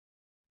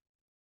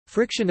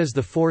Friction is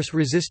the force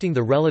resisting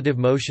the relative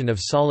motion of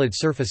solid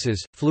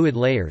surfaces, fluid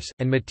layers,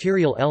 and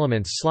material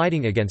elements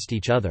sliding against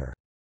each other.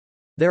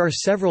 There are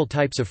several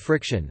types of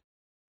friction.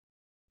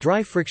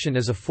 Dry friction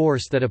is a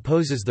force that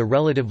opposes the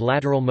relative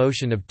lateral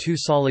motion of two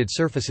solid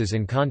surfaces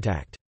in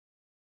contact.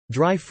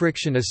 Dry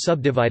friction is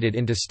subdivided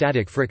into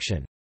static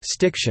friction,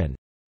 stiction,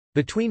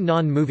 between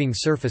non-moving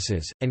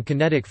surfaces, and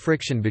kinetic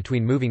friction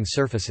between moving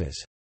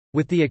surfaces.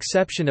 With the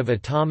exception of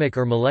atomic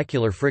or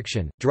molecular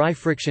friction, dry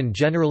friction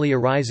generally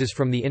arises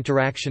from the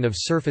interaction of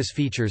surface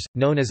features,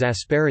 known as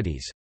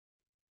asperities.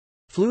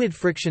 Fluid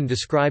friction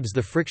describes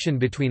the friction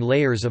between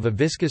layers of a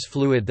viscous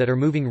fluid that are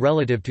moving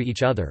relative to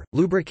each other.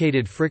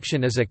 Lubricated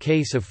friction is a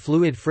case of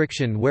fluid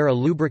friction where a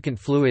lubricant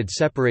fluid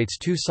separates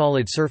two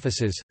solid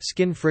surfaces.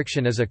 Skin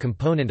friction is a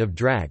component of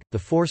drag, the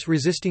force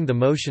resisting the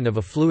motion of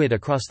a fluid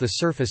across the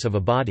surface of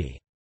a body.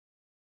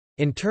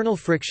 Internal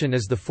friction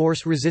is the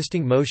force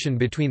resisting motion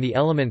between the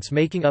elements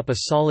making up a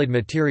solid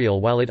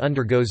material while it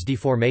undergoes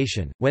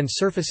deformation. When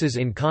surfaces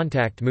in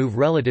contact move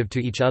relative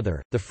to each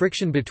other, the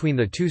friction between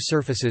the two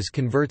surfaces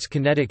converts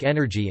kinetic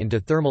energy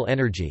into thermal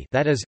energy,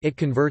 that is, it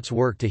converts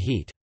work to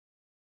heat.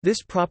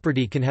 This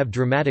property can have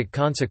dramatic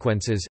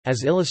consequences,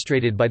 as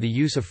illustrated by the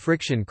use of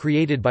friction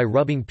created by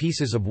rubbing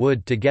pieces of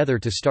wood together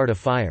to start a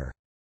fire.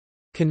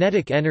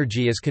 Kinetic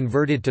energy is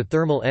converted to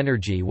thermal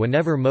energy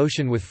whenever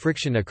motion with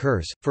friction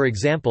occurs, for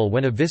example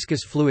when a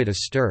viscous fluid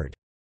is stirred.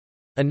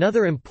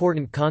 Another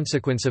important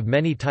consequence of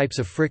many types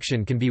of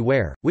friction can be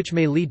wear, which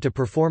may lead to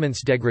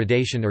performance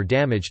degradation or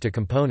damage to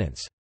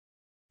components.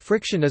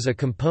 Friction is a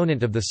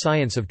component of the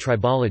science of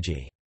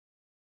tribology.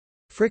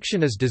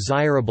 Friction is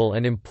desirable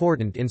and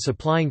important in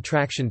supplying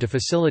traction to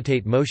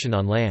facilitate motion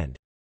on land.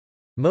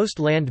 Most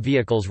land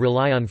vehicles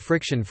rely on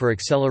friction for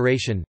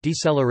acceleration,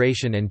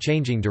 deceleration and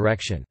changing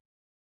direction.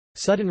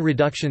 Sudden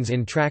reductions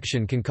in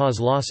traction can cause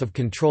loss of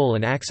control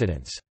and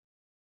accidents.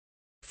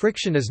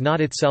 Friction is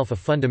not itself a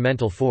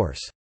fundamental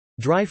force.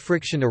 Dry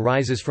friction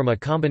arises from a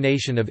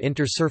combination of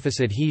inter-surface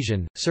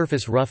adhesion,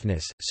 surface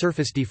roughness,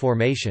 surface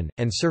deformation,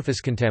 and surface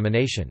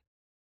contamination.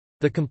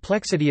 The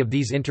complexity of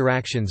these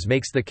interactions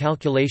makes the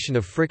calculation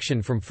of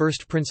friction from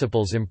first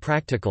principles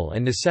impractical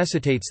and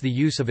necessitates the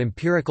use of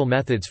empirical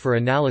methods for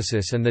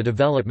analysis and the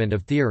development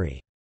of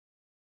theory.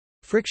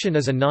 Friction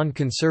is a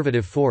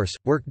non-conservative force.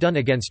 Work done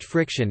against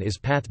friction is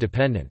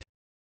path-dependent.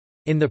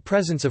 In the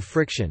presence of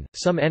friction,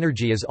 some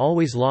energy is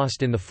always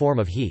lost in the form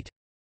of heat.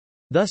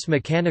 Thus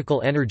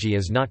mechanical energy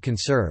is not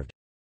conserved.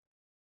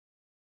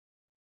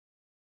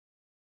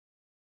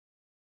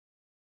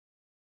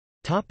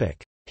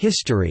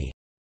 History.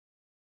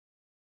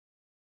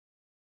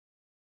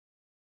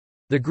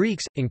 The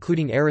Greeks,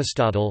 including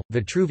Aristotle,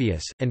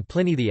 Vitruvius, and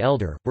Pliny the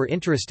Elder, were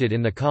interested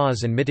in the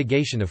cause and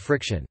mitigation of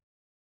friction.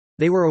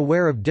 They were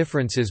aware of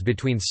differences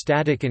between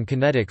static and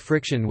kinetic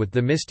friction, with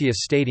Themistius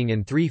stating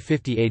in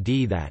 350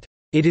 AD that,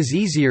 "It is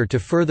easier to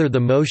further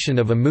the motion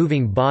of a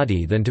moving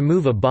body than to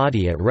move a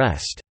body at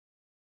rest."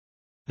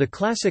 The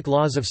classic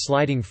laws of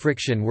sliding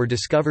friction were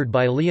discovered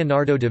by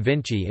Leonardo da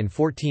Vinci in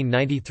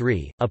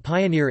 1493, a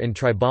pioneer in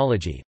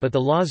tribology, but the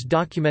laws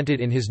documented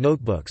in his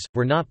notebooks,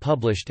 were not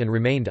published and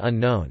remained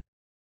unknown.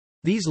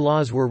 These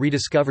laws were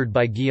rediscovered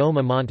by Guillaume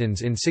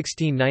Amontons in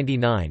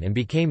 1699 and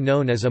became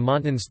known as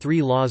Amontons'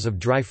 three laws of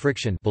dry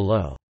friction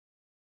below.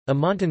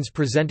 Amontons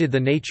presented the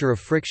nature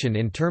of friction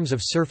in terms of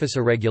surface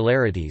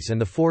irregularities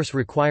and the force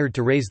required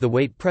to raise the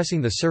weight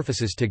pressing the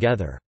surfaces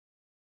together.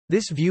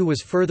 This view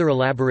was further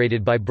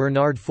elaborated by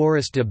Bernard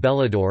Forest de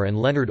Bellador and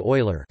Leonard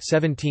Euler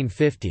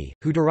 1750,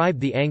 who derived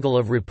the angle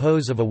of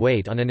repose of a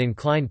weight on an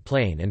inclined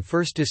plane and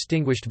first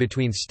distinguished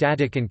between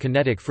static and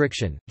kinetic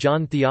friction.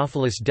 John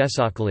Theophilus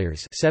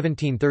Desaguliers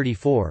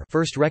 1734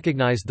 first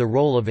recognized the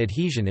role of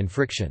adhesion in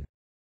friction.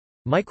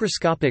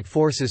 Microscopic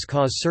forces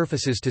cause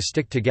surfaces to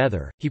stick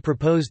together. He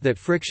proposed that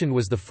friction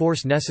was the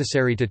force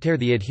necessary to tear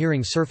the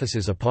adhering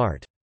surfaces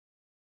apart.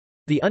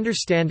 The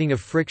understanding of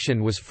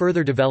friction was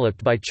further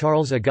developed by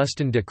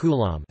Charles-Augustin de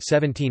Coulomb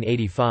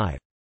 1785.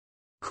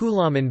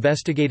 Coulomb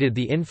investigated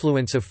the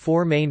influence of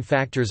four main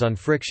factors on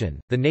friction: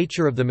 the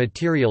nature of the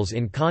materials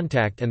in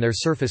contact and their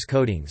surface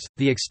coatings,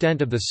 the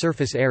extent of the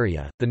surface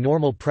area, the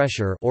normal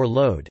pressure or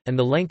load, and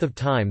the length of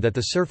time that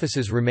the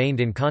surfaces remained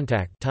in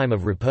contact, time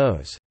of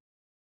repose.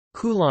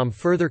 Coulomb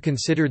further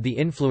considered the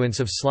influence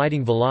of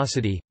sliding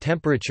velocity,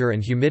 temperature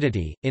and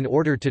humidity, in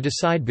order to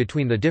decide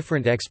between the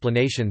different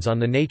explanations on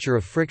the nature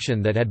of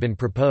friction that had been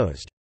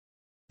proposed.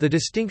 The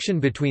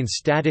distinction between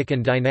static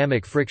and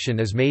dynamic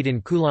friction is made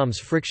in Coulomb's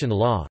friction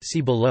law,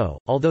 see below,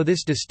 although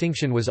this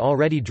distinction was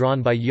already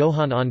drawn by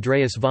Johann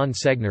Andreas von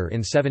Segner in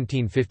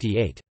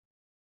 1758.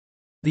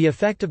 The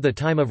effect of the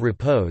time of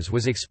repose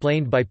was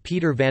explained by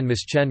Peter van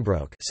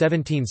Mischenbroek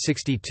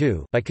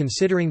 (1762) by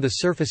considering the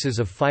surfaces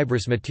of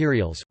fibrous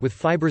materials, with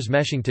fibers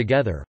meshing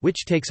together,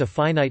 which takes a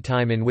finite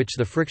time in which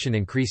the friction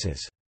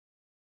increases.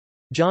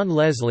 John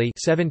Leslie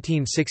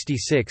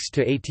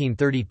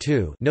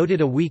 (1766–1832) noted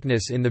a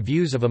weakness in the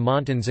views of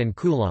Amontons and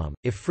Coulomb: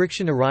 if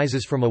friction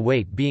arises from a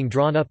weight being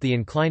drawn up the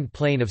inclined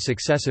plane of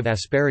successive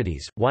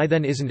asperities, why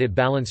then isn't it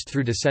balanced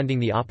through descending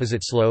the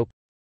opposite slope?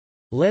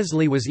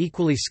 Leslie was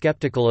equally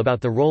skeptical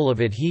about the role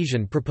of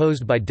adhesion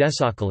proposed by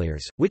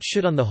Desaguliers, which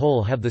should on the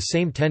whole have the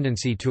same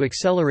tendency to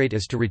accelerate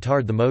as to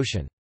retard the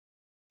motion.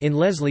 In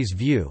Leslie's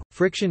view,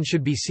 friction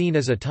should be seen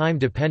as a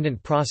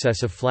time-dependent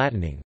process of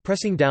flattening,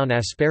 pressing down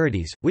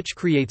asperities, which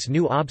creates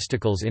new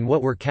obstacles in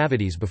what were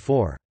cavities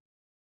before.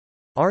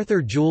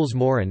 Arthur Jules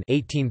Morin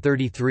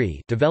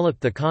 (1833)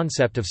 developed the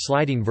concept of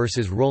sliding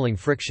versus rolling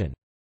friction.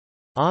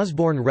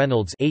 Osborne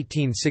Reynolds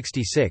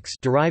 (1866)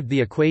 derived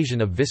the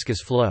equation of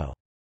viscous flow.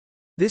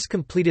 This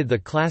completed the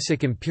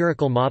classic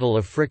empirical model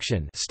of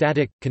friction,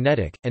 static,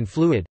 kinetic, and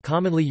fluid,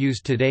 commonly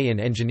used today in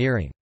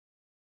engineering.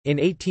 In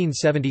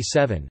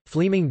 1877,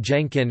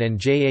 Fleming-Jenkin and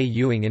J. A.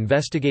 Ewing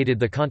investigated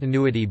the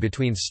continuity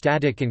between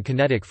static and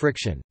kinetic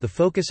friction. The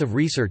focus of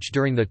research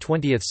during the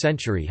 20th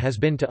century has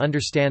been to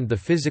understand the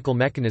physical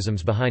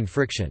mechanisms behind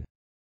friction.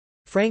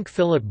 Frank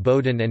Philip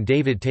Bowden and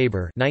David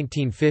Tabor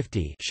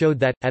 (1950) showed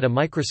that, at a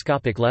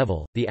microscopic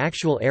level, the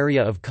actual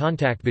area of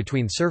contact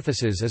between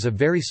surfaces is a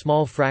very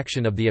small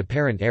fraction of the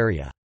apparent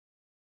area.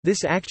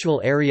 This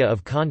actual area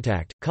of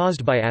contact,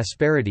 caused by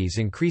asperities,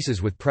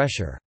 increases with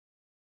pressure.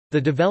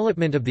 The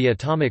development of the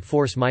atomic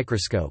force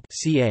microscope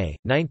 (ca.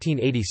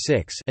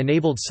 1986)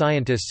 enabled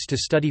scientists to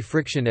study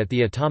friction at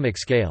the atomic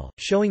scale,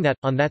 showing that,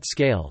 on that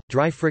scale,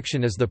 dry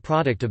friction is the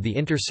product of the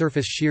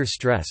intersurface shear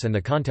stress and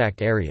the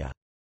contact area.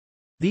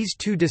 These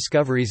two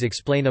discoveries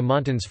explain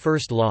Amonton's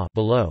first law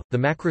below, the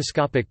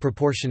macroscopic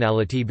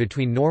proportionality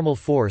between normal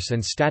force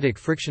and static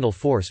frictional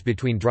force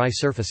between dry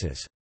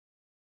surfaces.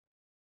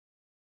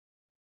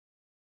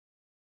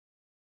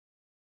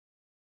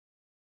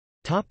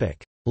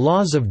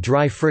 Laws of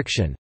dry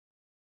friction.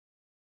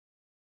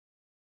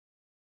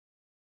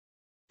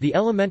 The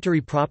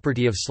elementary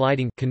property of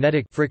sliding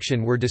kinetic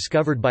friction were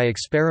discovered by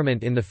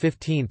experiment in the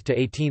 15th to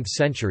 18th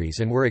centuries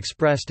and were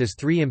expressed as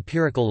three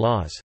empirical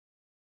laws.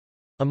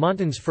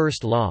 Amonton's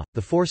first law,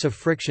 the force of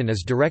friction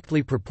is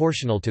directly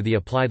proportional to the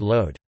applied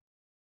load.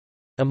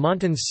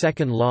 Amonton's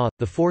second law,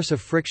 the force of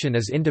friction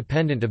is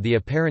independent of the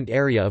apparent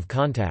area of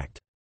contact.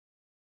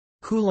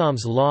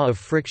 Coulomb's law of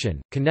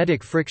friction,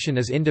 kinetic friction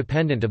is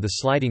independent of the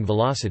sliding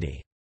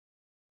velocity.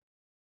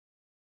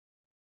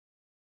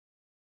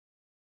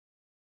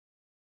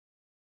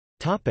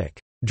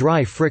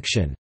 Dry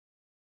friction.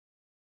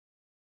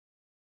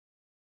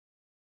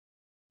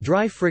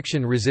 Dry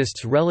friction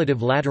resists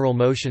relative lateral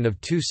motion of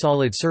two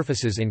solid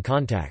surfaces in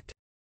contact.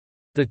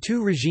 The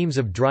two regimes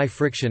of dry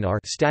friction are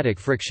static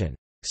friction,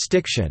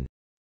 stiction,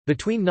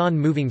 between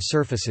non-moving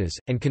surfaces,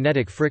 and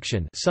kinetic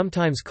friction,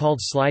 sometimes called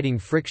sliding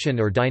friction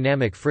or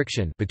dynamic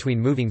friction, between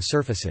moving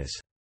surfaces.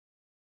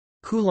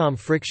 Coulomb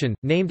friction,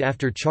 named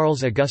after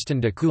Charles Augustin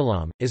de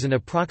Coulomb, is an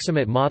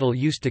approximate model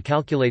used to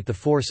calculate the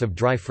force of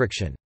dry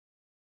friction.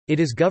 It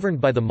is governed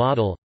by the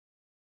model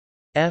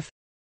F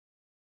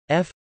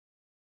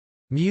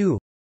mu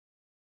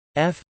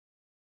F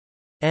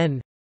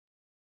n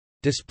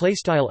display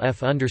style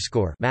F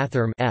underscore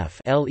mathrm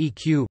F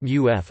leq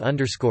mu F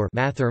underscore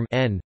mathrm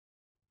n,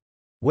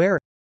 where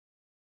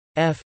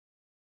F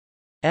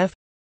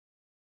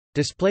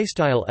display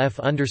style F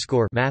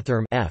underscore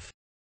mathrm F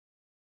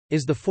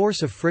is the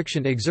force of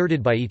friction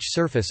exerted by each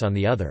surface on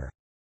the other.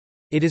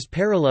 It is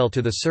parallel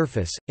to the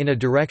surface, in a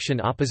direction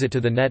opposite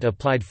to the net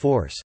applied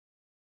force.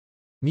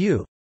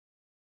 Mu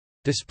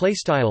display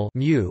style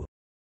mu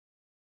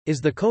is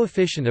the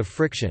coefficient of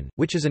friction,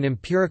 which is an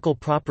empirical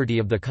property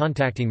of the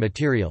contacting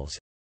materials.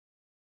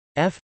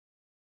 F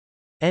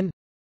n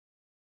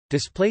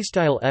display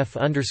style F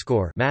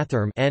underscore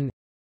mathrm n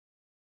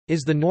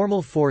is the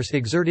normal force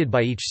exerted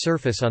by each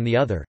surface on the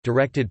other,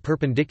 directed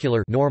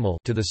perpendicular normal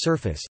to the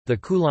surface. The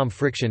Coulomb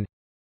friction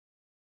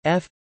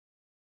F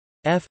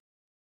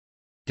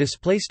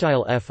display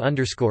style F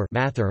underscore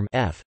mathrm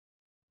F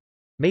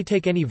may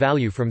take any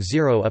value from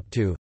 0 up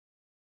to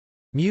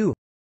mu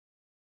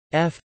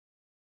F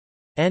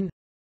n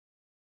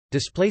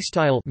display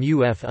style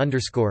mu F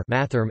underscore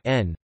mathrm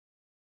n,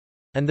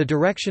 and the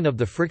direction of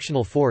the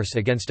frictional force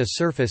against a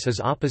surface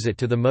is opposite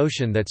to the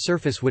motion that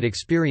surface would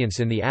experience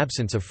in the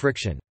absence of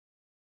friction.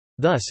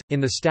 Thus, in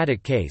the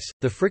static case,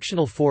 the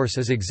frictional force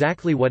is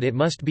exactly what it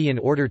must be in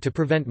order to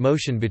prevent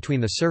motion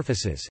between the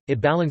surfaces. It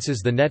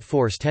balances the net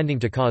force tending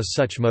to cause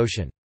such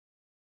motion.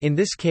 In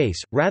this case,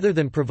 rather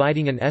than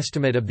providing an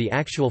estimate of the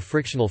actual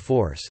frictional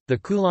force, the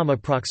Coulomb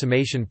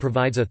approximation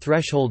provides a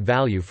threshold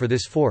value for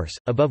this force,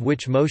 above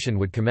which motion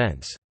would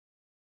commence.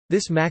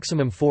 This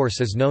maximum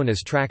force is known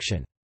as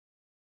traction.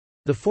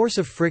 The force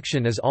of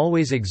friction is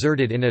always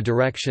exerted in a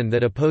direction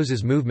that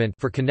opposes movement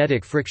for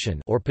kinetic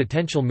friction or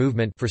potential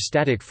movement for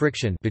static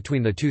friction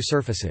between the two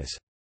surfaces.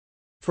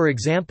 For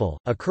example,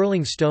 a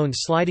curling stone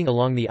sliding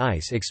along the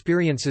ice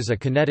experiences a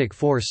kinetic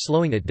force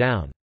slowing it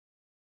down.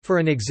 For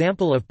an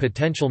example of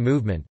potential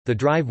movement, the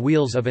drive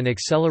wheels of an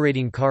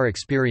accelerating car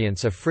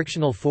experience a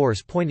frictional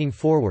force pointing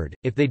forward.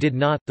 If they did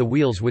not, the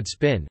wheels would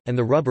spin, and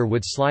the rubber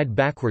would slide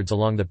backwards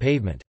along the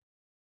pavement.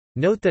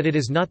 Note that it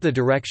is not the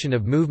direction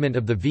of movement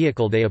of the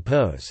vehicle they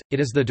oppose, it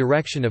is the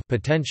direction of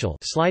potential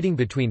sliding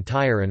between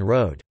tire and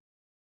road.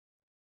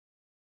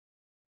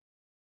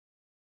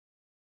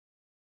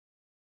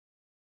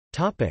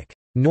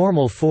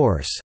 Normal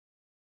force.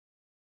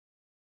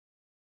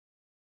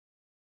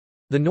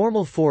 The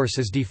normal force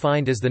is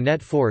defined as the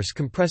net force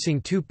compressing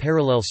two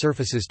parallel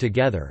surfaces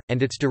together,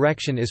 and its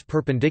direction is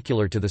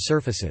perpendicular to the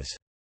surfaces.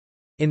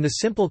 In the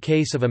simple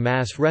case of a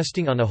mass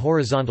resting on a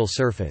horizontal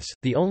surface,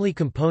 the only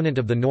component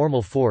of the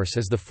normal force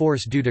is the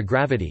force due to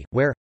gravity,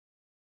 where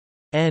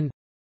N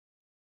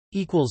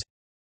equals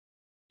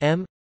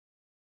m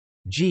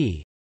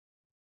g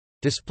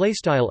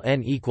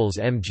 \n equals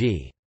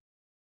mg.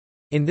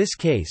 In this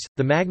case,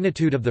 the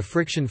magnitude of the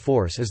friction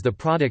force is the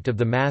product of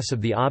the mass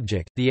of the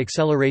object, the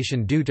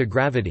acceleration due to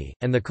gravity,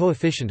 and the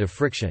coefficient of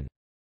friction.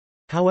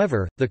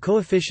 However, the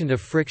coefficient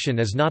of friction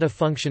is not a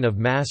function of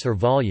mass or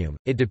volume,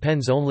 it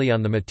depends only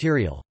on the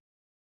material.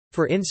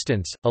 For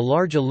instance, a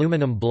large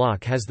aluminum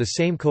block has the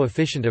same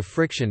coefficient of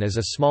friction as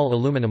a small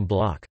aluminum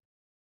block.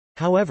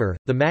 However,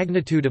 the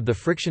magnitude of the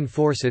friction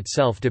force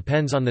itself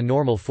depends on the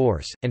normal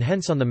force, and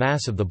hence on the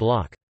mass of the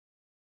block.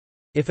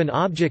 If an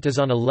object is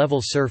on a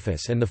level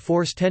surface and the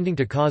force tending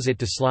to cause it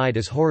to slide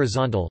is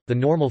horizontal, the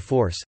normal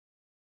force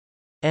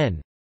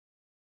N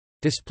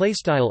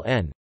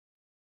N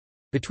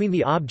between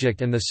the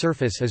object and the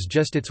surface is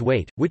just its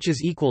weight, which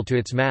is equal to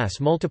its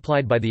mass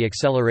multiplied by the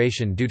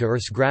acceleration due to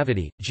Earth's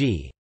gravity,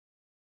 g.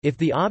 If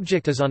the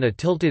object is on a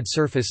tilted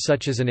surface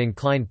such as an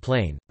inclined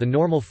plane, the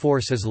normal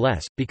force is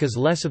less, because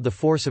less of the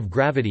force of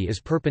gravity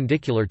is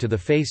perpendicular to the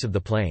face of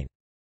the plane.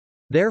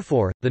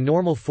 Therefore, the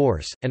normal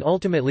force, and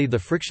ultimately the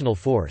frictional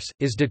force,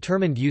 is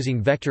determined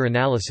using vector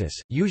analysis,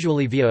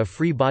 usually via a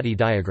free body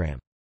diagram.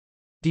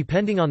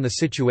 Depending on the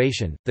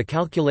situation, the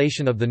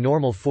calculation of the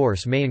normal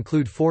force may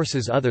include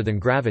forces other than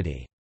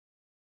gravity.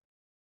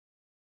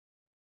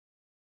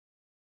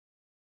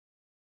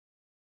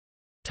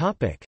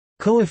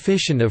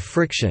 Coefficient of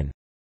friction.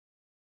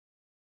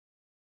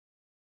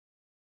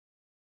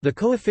 The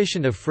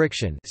coefficient of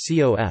friction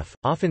 (COF),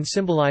 often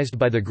symbolized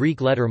by the Greek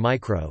letter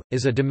micro,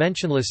 is a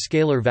dimensionless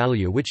scalar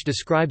value which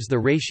describes the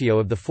ratio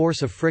of the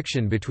force of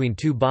friction between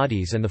two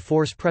bodies and the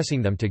force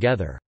pressing them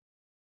together.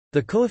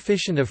 The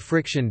coefficient of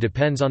friction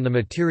depends on the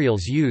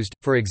materials used,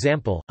 for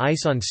example,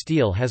 ice on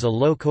steel has a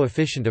low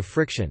coefficient of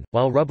friction,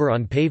 while rubber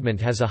on pavement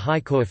has a high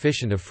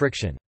coefficient of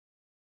friction.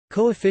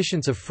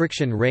 Coefficients of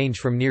friction range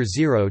from near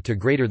zero to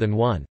greater than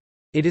 1.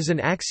 It is an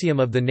axiom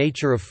of the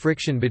nature of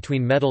friction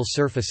between metal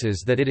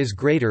surfaces that it is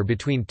greater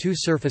between two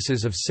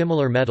surfaces of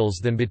similar metals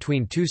than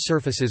between two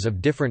surfaces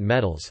of different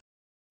metals.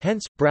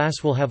 Hence,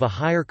 brass will have a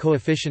higher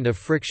coefficient of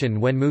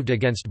friction when moved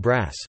against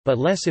brass, but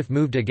less if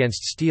moved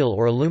against steel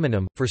or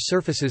aluminum, for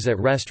surfaces at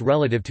rest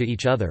relative to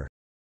each other.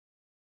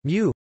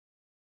 Mu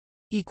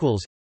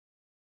equals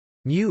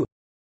mu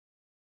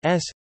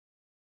s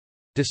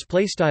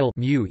display style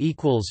mu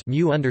equals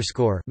mu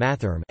underscore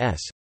mathrm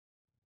s,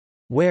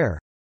 where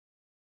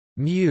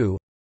mu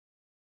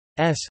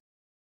s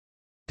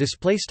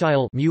display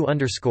style mu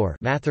underscore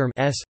mathrm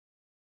s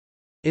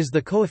is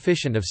the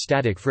coefficient of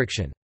static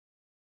friction.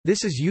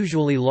 This is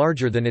usually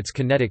larger than its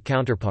kinetic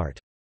counterpart.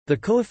 The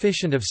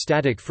coefficient of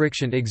static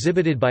friction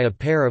exhibited by a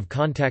pair of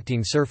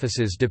contacting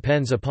surfaces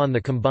depends upon the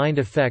combined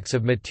effects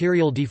of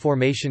material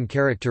deformation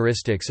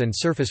characteristics and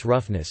surface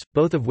roughness,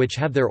 both of which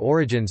have their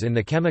origins in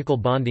the chemical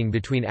bonding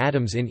between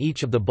atoms in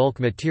each of the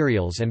bulk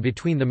materials and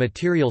between the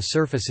material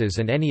surfaces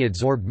and any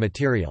adsorbed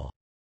material.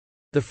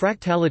 The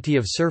fractality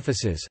of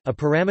surfaces, a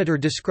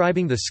parameter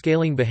describing the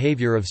scaling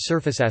behavior of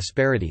surface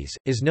asperities,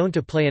 is known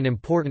to play an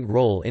important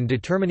role in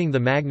determining the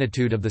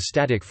magnitude of the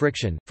static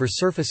friction for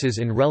surfaces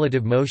in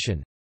relative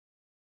motion.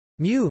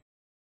 Mu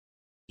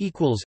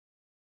equals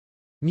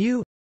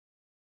mu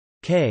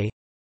k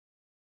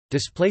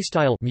display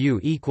style mu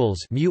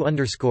equals mu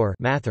underscore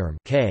mathrm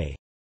k,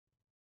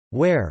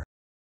 where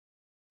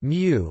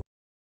mu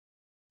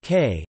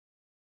k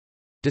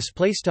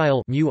display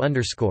style mu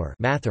underscore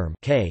mathrm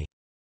k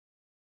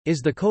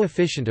is the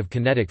coefficient of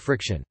kinetic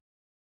friction.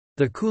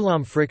 The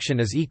Coulomb friction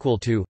is equal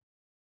to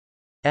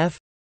F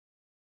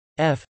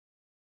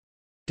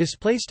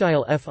display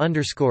style F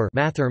underscore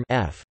mathrm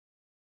F,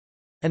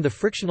 and the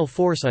frictional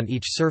force on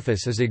each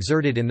surface is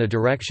exerted in the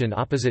direction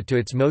opposite to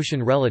its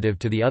motion relative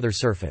to the other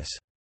surface.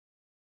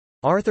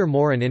 Arthur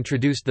Morin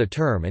introduced the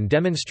term and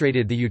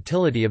demonstrated the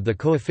utility of the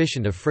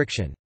coefficient of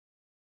friction.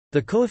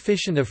 The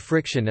coefficient of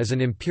friction is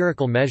an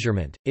empirical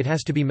measurement, it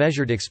has to be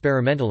measured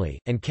experimentally,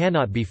 and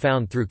cannot be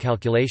found through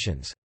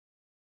calculations.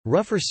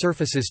 Rougher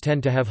surfaces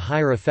tend to have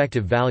higher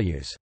effective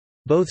values.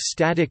 Both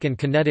static and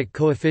kinetic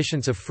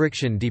coefficients of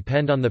friction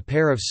depend on the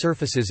pair of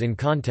surfaces in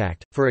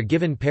contact. For a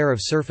given pair of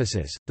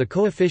surfaces, the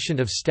coefficient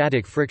of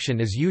static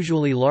friction is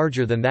usually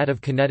larger than that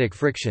of kinetic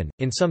friction.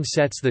 In some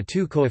sets, the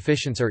two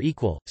coefficients are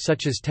equal,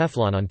 such as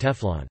Teflon on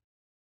Teflon.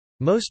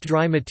 Most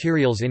dry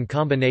materials in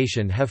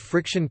combination have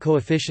friction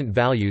coefficient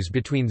values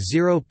between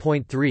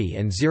 0.3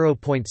 and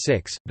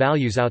 0.6.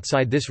 Values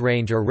outside this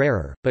range are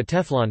rarer, but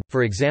Teflon,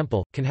 for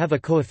example, can have a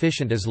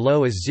coefficient as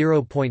low as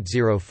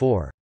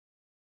 0.04.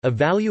 A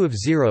value of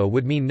 0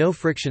 would mean no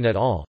friction at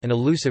all, an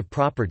elusive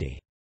property.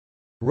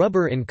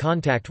 Rubber in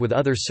contact with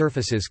other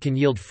surfaces can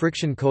yield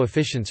friction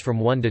coefficients from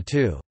 1 to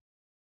 2.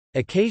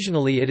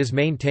 Occasionally it is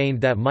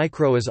maintained that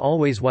micro is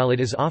always. While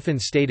it is often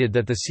stated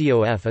that the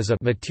COF is a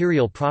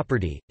material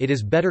property, it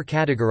is better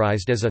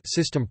categorized as a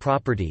system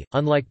property.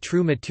 Unlike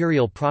true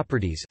material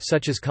properties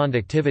such as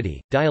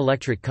conductivity,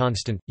 dielectric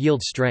constant,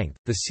 yield strength,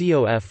 the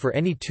COF for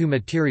any two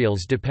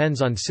materials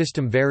depends on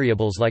system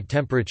variables like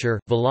temperature,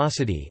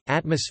 velocity,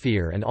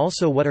 atmosphere, and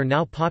also what are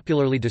now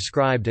popularly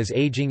described as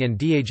aging and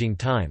de-aging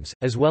times,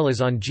 as well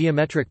as on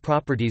geometric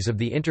properties of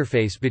the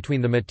interface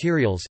between the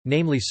materials,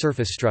 namely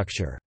surface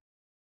structure.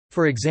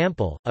 For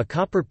example, a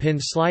copper pin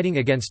sliding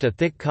against a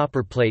thick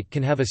copper plate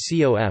can have a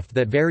COF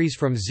that varies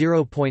from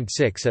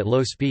 0.6 at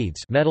low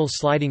speeds, metal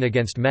sliding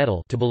against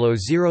metal, to below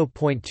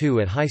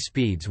 0.2 at high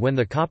speeds when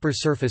the copper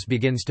surface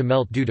begins to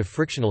melt due to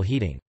frictional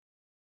heating.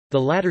 The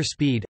latter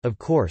speed, of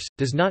course,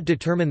 does not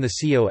determine the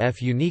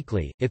COF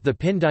uniquely. If the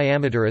pin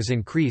diameter is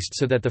increased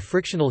so that the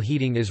frictional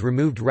heating is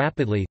removed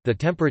rapidly, the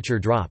temperature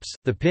drops,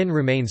 the pin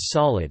remains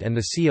solid and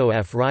the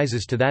COF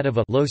rises to that of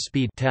a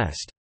low-speed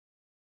test.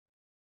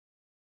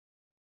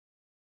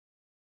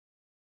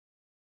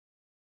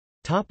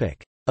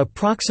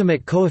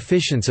 Approximate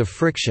coefficients of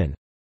friction.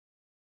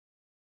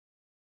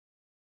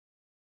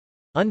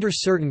 Under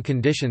certain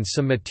conditions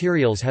some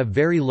materials have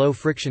very low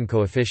friction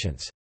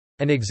coefficients.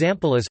 An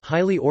example is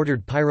highly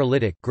ordered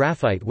pyrolytic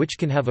graphite, which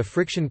can have a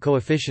friction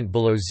coefficient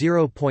below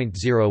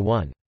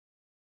 0.01.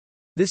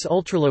 This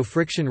ultralow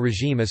friction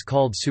regime is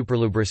called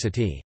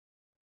superlubricity.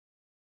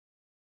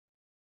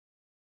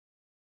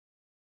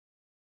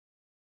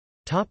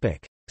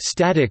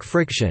 Static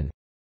friction.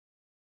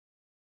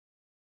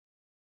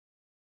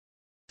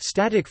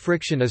 Static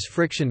friction is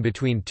friction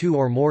between two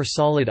or more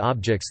solid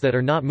objects that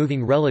are not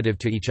moving relative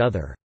to each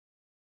other.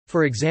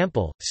 For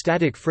example,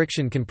 static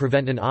friction can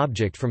prevent an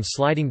object from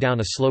sliding down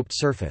a sloped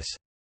surface.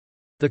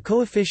 The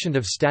coefficient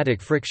of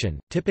static friction,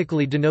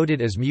 typically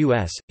denoted as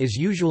μs, is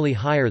usually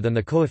higher than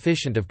the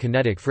coefficient of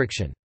kinetic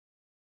friction.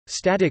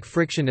 Static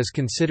friction is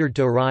considered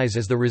to arise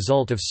as the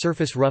result of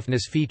surface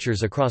roughness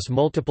features across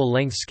multiple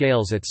length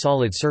scales at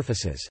solid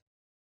surfaces.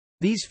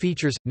 These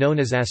features, known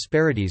as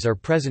asperities, are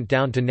present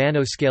down to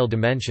nanoscale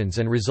dimensions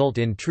and result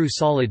in true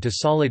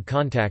solid-to-solid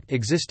contact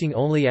existing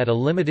only at a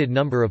limited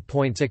number of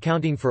points,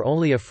 accounting for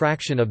only a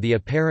fraction of the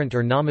apparent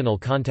or nominal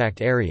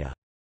contact area.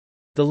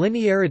 The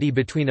linearity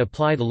between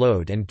applied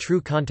load and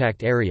true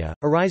contact area,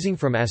 arising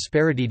from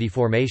asperity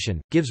deformation,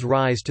 gives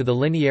rise to the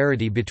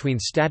linearity between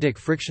static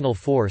frictional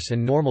force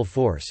and normal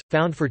force,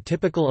 found for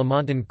typical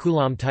Amonton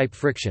Coulomb type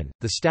friction.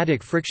 The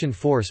static friction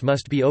force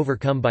must be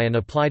overcome by an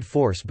applied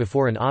force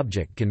before an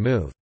object can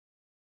move.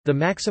 The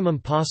maximum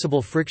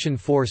possible friction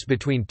force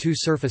between two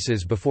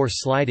surfaces before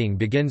sliding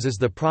begins as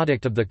the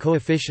product of the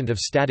coefficient of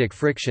static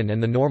friction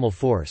and the normal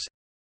force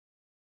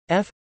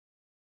F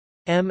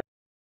m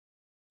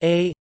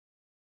a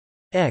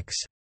x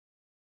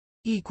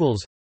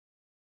equals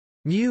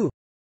mu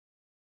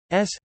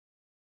s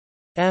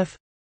f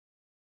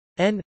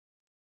n.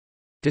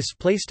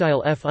 Display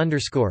style f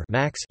underscore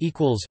max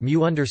equals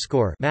mu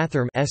underscore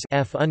mathrm s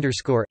f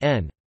underscore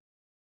n.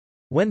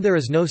 When there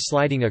is no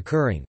sliding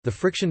occurring, the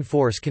friction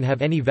force can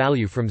have any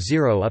value from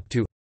 0 up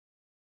to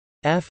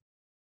f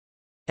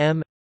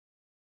m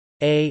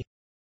a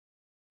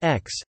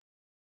x.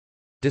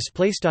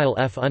 Display style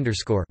f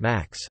underscore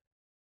max.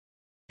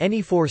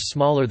 Any force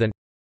smaller than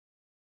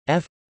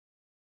F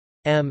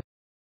m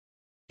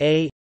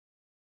a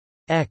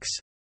x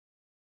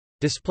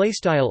display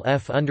style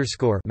f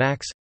underscore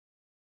max.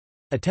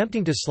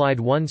 Attempting to slide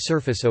one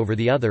surface over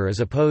the other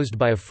is opposed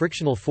by a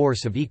frictional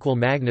force of equal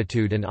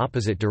magnitude and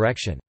opposite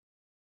direction.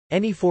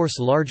 Any force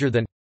larger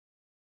than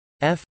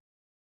F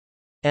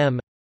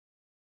m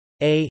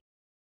a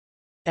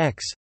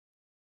x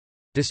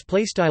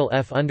display style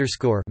f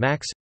underscore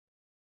max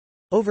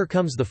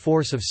overcomes the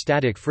force of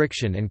static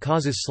friction and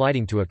causes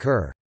sliding to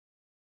occur.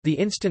 The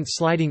instant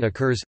sliding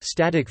occurs,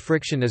 static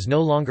friction is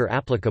no longer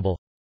applicable.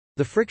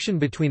 The friction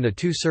between the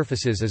two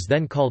surfaces is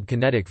then called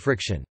kinetic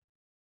friction.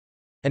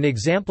 An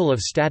example of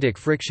static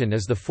friction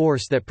is the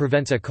force that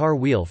prevents a car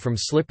wheel from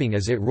slipping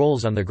as it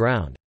rolls on the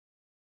ground.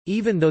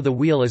 Even though the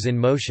wheel is in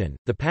motion,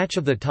 the patch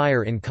of the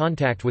tire in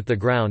contact with the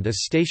ground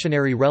is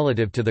stationary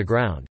relative to the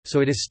ground,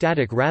 so it is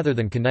static rather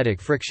than kinetic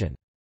friction.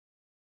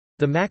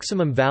 The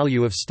maximum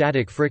value of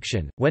static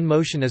friction, when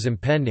motion is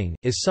impending,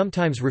 is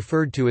sometimes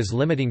referred to as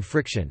limiting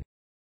friction,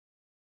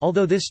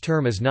 although this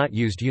term is not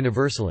used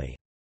universally.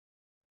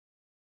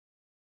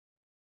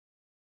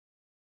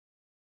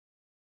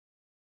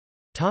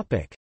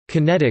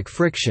 Kinetic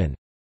friction.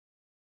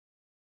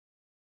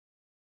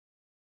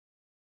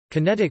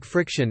 Kinetic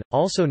friction,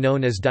 also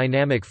known as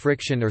dynamic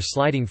friction or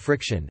sliding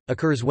friction,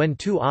 occurs when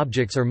two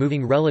objects are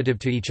moving relative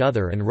to each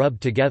other and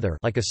rubbed together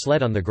like a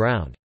sled on the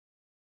ground.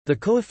 The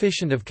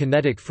coefficient of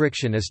kinetic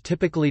friction is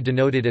typically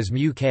denoted as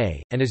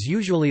μk, and is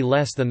usually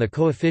less than the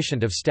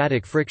coefficient of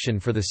static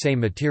friction for the same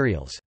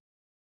materials.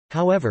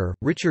 However,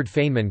 Richard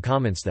Feynman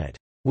comments that,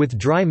 "With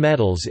dry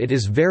metals it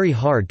is very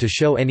hard to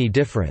show any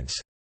difference."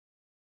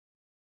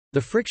 The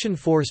friction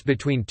force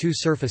between two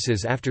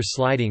surfaces after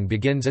sliding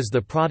begins as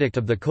the product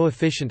of the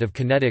coefficient of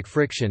kinetic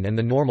friction and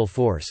the normal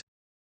force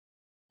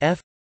F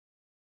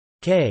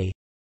K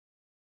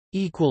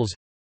equals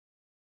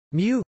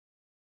mu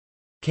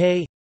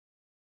K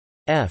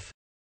F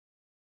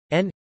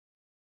N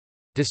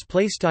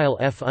display style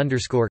F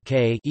underscore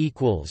K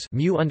equals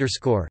mu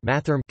underscore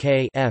mathrm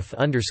K F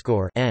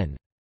underscore N.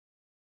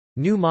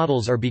 New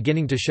models are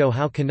beginning to show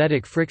how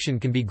kinetic friction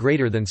can be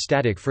greater than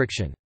static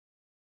friction.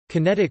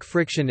 Kinetic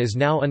friction is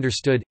now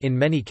understood, in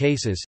many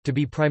cases, to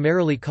be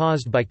primarily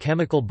caused by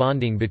chemical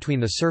bonding between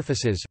the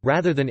surfaces,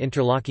 rather than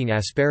interlocking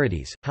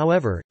asperities.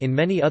 However, in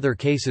many other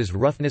cases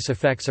roughness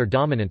effects are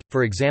dominant,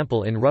 for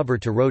example in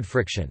rubber-to-road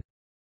friction.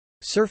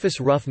 Surface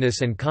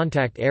roughness and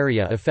contact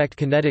area affect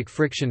kinetic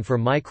friction for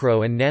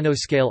micro and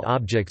nanoscale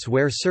objects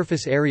where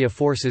surface area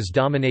forces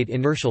dominate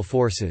inertial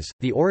forces.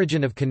 The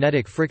origin of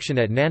kinetic friction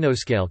at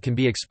nanoscale can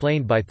be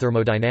explained by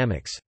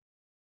thermodynamics.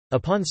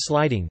 Upon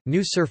sliding,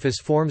 new surface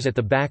forms at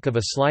the back of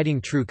a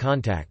sliding true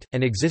contact,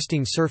 and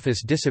existing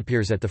surface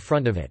disappears at the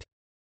front of it.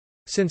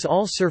 Since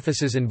all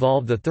surfaces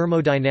involve the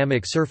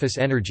thermodynamic surface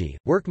energy,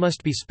 work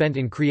must be spent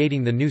in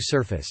creating the new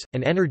surface,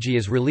 and energy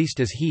is released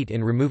as heat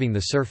in removing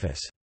the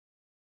surface.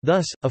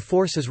 Thus, a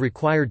force is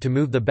required to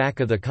move the back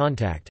of the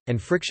contact,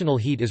 and frictional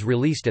heat is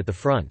released at the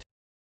front.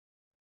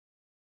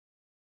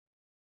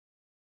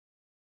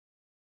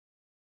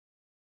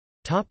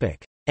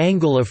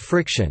 Angle of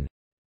friction.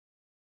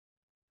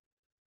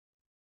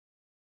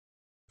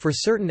 For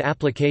certain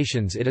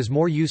applications it is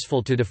more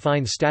useful to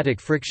define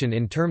static friction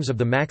in terms of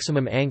the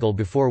maximum angle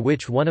before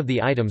which one of the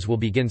items will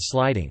begin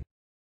sliding.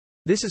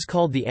 This is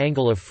called the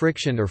angle of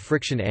friction or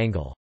friction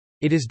angle.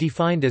 It is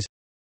defined as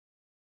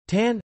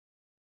tan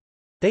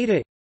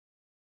theta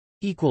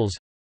equals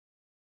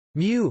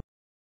mu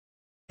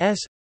s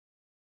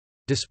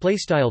display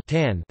style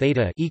tan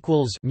theta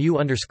equals mu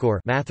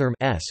underscore mathrm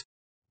s,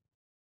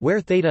 where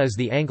theta is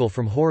the angle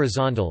from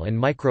horizontal and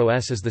micro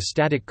s is the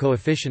static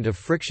coefficient of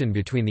friction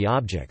between the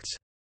objects.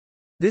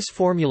 This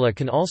formula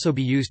can also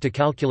be used to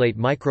calculate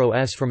micro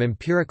s from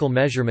empirical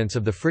measurements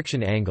of the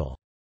friction angle.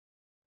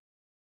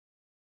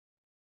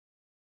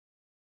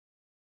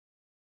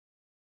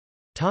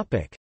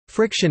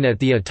 Friction at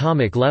the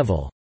atomic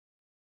level.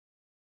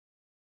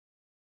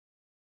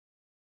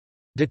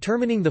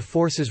 Determining the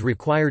forces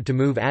required to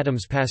move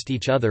atoms past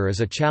each other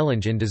is a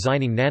challenge in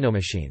designing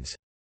nanomachines.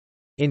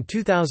 In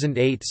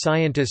 2008,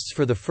 scientists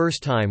for the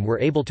first time were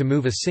able to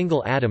move a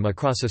single atom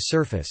across a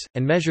surface,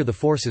 and measure the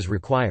forces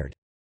required.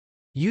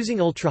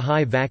 Using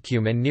ultra-high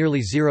vacuum and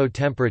nearly zero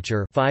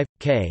temperature 5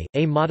 K,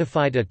 a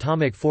modified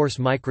atomic force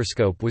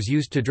microscope was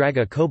used to drag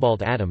a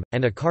cobalt atom,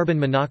 and a carbon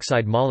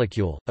monoxide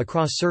molecule,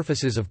 across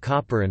surfaces of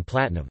copper and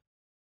platinum.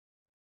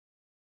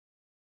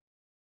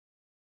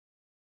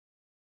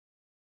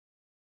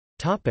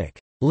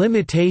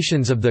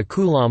 Limitations of the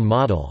Coulomb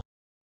model.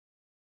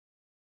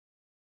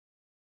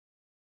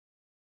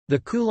 The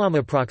Coulomb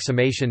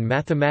approximation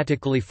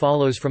mathematically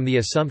follows from the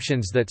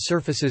assumptions that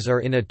surfaces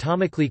are in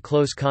atomically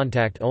close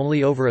contact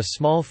only over a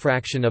small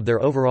fraction of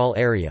their overall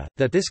area,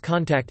 that this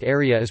contact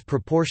area is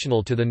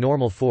proportional to the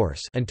normal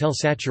force until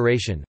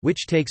saturation,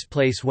 which takes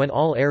place when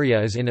all area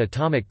is in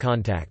atomic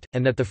contact,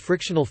 and that the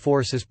frictional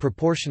force is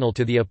proportional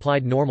to the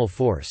applied normal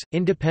force,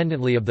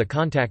 independently of the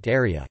contact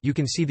area. You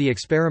can see the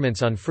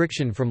experiments on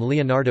friction from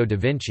Leonardo da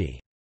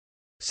Vinci.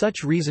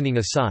 Such reasoning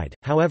aside,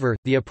 however,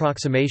 the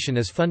approximation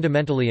is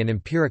fundamentally an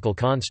empirical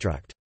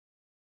construct.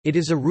 It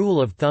is a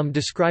rule of thumb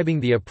describing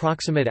the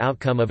approximate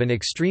outcome of an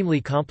extremely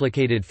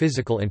complicated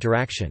physical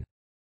interaction.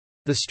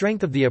 The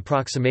strength of the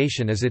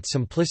approximation is its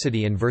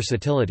simplicity and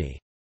versatility.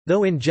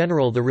 Though in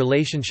general the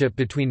relationship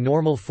between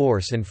normal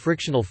force and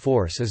frictional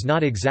force is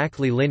not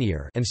exactly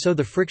linear, and so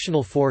the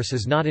frictional force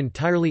is not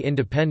entirely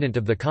independent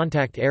of the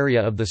contact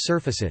area of the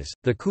surfaces,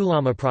 the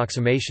Coulomb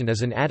approximation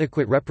is an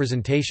adequate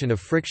representation of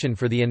friction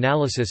for the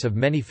analysis of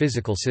many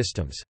physical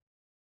systems.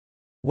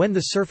 When the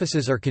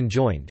surfaces are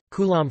conjoined,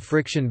 Coulomb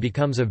friction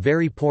becomes a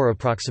very poor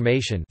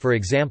approximation. For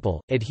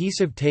example,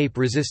 adhesive tape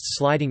resists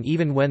sliding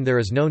even when there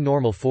is no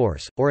normal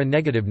force, or a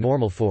negative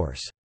normal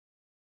force.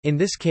 In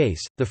this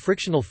case, the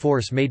frictional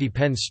force may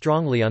depend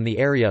strongly on the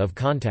area of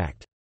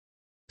contact.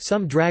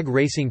 Some drag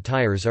racing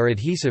tires are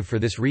adhesive for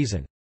this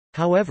reason.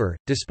 However,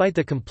 despite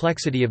the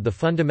complexity of the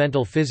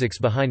fundamental physics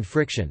behind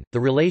friction, the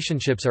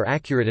relationships are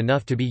accurate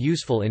enough to be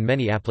useful in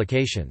many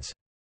applications.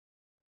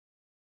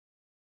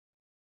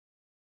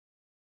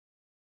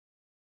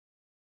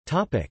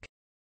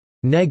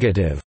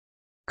 Negative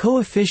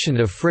coefficient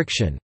of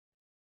friction.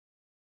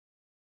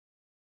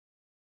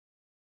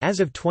 As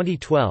of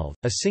 2012,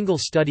 a single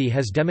study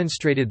has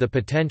demonstrated the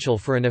potential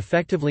for an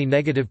effectively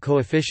negative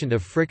coefficient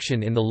of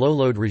friction in the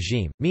low-load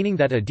regime, meaning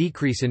that a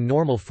decrease in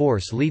normal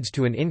force leads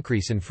to an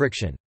increase in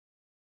friction.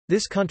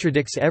 This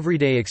contradicts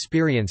everyday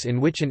experience in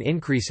which an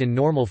increase in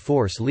normal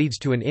force leads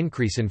to an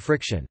increase in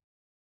friction.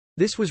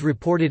 This was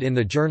reported in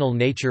the journal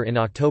Nature in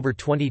October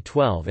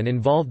 2012 and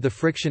involved the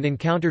friction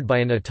encountered by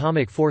an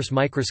atomic force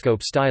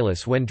microscope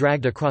stylus when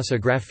dragged across a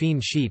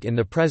graphene sheet in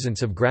the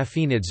presence of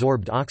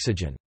graphene-adsorbed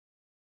oxygen.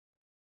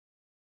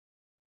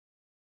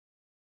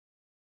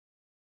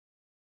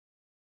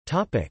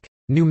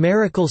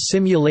 Numerical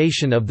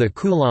simulation of the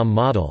Coulomb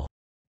model.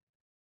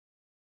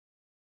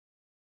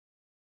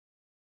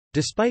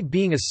 Despite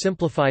being a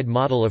simplified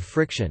model of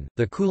friction,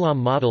 the Coulomb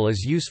model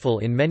is useful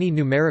in many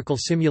numerical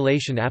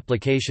simulation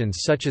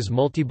applications such as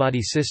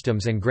multibody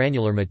systems and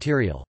granular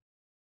material.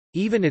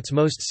 Even its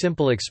most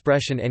simple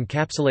expression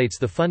encapsulates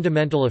the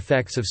fundamental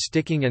effects of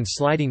sticking and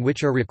sliding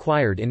which are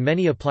required in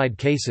many applied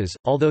cases,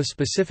 although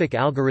specific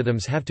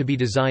algorithms have to be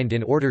designed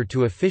in order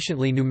to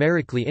efficiently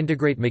numerically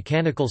integrate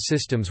mechanical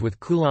systems with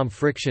Coulomb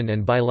friction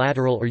and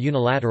bilateral or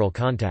unilateral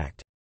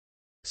contact.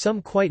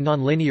 Some quite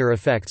nonlinear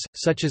effects,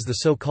 such as the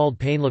so-called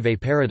Painlevé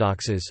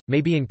paradoxes,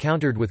 may be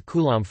encountered with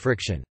Coulomb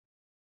friction.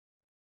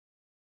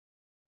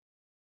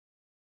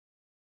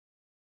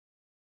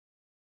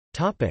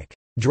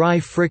 Dry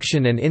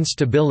friction and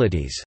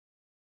instabilities.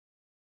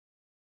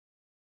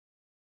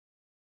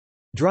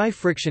 Dry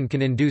friction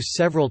can induce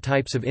several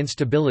types of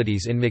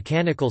instabilities in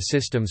mechanical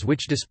systems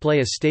which display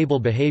a stable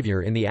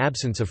behavior in the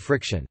absence of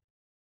friction.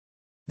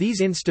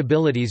 These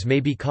instabilities may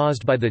be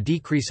caused by the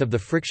decrease of the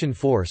friction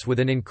force with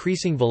an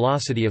increasing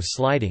velocity of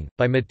sliding,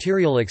 by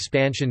material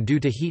expansion due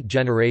to heat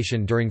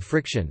generation during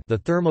friction, the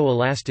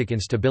thermoelastic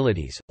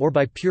instabilities, or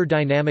by pure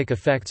dynamic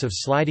effects of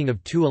sliding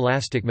of two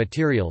elastic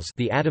materials,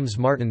 the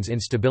Adams-Martins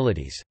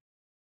instabilities.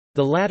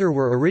 The latter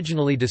were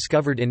originally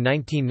discovered in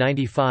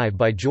 1995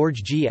 by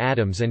George G.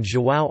 Adams and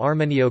João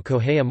Armenio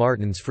Correia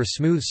Martins for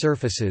smooth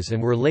surfaces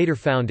and were later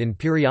found in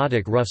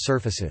periodic rough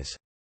surfaces.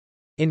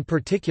 In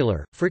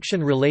particular,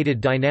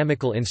 friction-related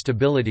dynamical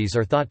instabilities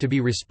are thought to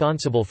be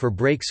responsible for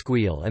brake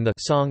squeal and the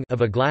song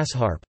of a glass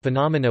harp,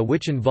 phenomena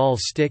which involve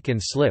stick and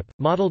slip,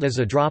 modeled as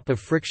a drop of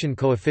friction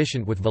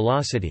coefficient with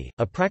velocity.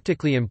 A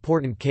practically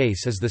important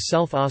case is the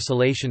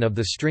self-oscillation of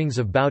the strings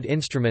of bowed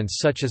instruments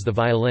such as the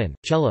violin,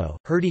 cello,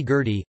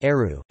 hurdy-gurdy,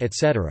 eru,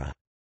 etc.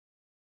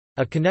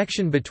 A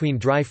connection between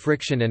dry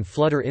friction and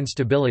flutter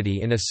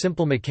instability in a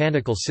simple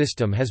mechanical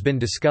system has been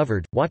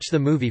discovered. Watch the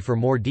movie for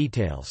more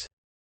details.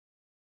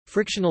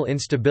 Frictional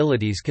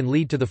instabilities can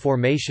lead to the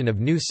formation of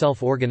new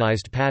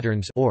self-organized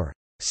patterns or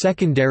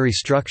secondary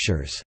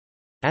structures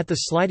at the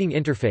sliding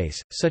interface,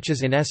 such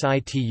as in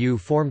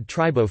situ-formed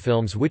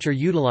tribofilms which are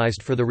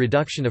utilized for the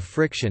reduction of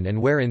friction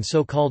and wear in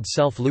so-called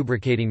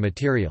self-lubricating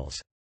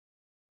materials.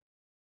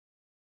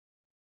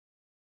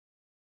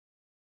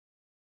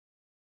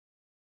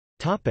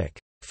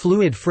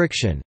 Fluid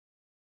friction.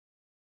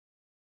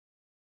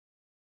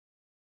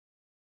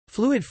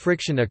 Fluid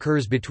friction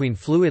occurs between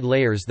fluid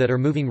layers that are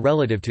moving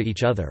relative to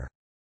each other.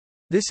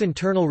 This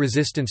internal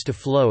resistance to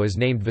flow is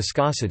named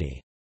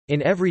viscosity.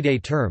 In everyday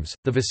terms,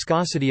 the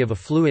viscosity of a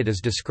fluid is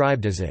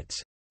described as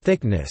its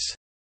thickness.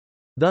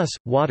 Thus,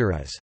 water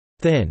is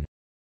thin,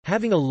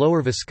 having a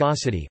lower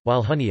viscosity,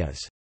 while honey is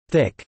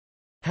thick,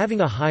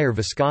 having a higher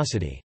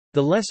viscosity.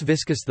 The less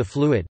viscous the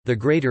fluid, the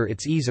greater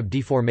its ease of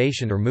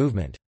deformation or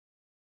movement.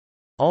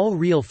 All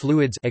real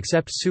fluids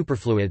except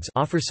superfluids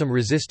offer some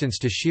resistance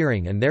to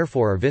shearing and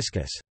therefore are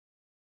viscous.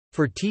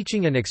 For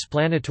teaching and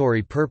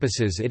explanatory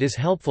purposes it is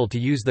helpful to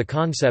use the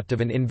concept of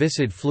an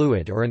inviscid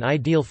fluid or an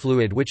ideal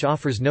fluid which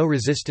offers no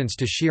resistance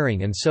to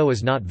shearing and so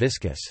is not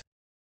viscous.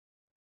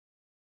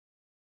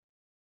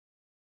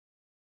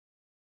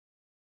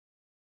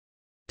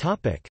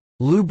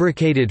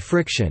 Lubricated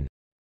friction.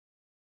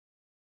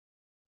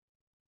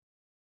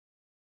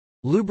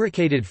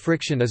 Lubricated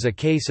friction is a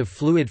case of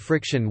fluid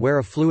friction where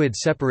a fluid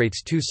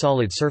separates two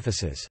solid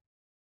surfaces.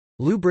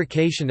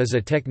 Lubrication is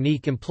a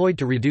technique employed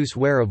to reduce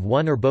wear of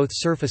one or both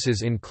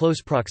surfaces in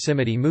close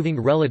proximity moving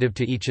relative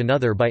to each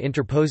another by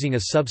interposing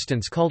a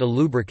substance called a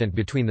lubricant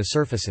between the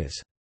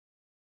surfaces.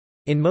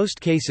 In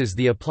most cases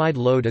the applied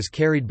load is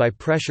carried by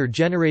pressure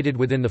generated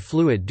within the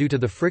fluid due to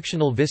the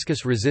frictional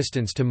viscous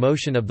resistance to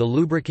motion of the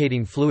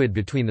lubricating fluid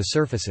between the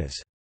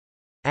surfaces.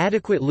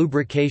 Adequate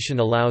lubrication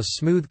allows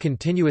smooth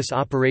continuous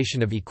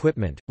operation of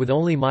equipment, with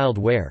only mild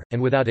wear,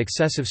 and without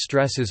excessive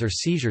stresses or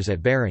seizures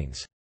at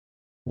bearings.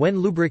 When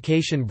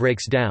lubrication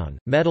breaks down,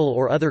 metal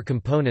or other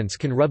components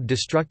can rub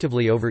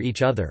destructively over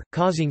each other,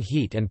 causing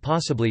heat and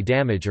possibly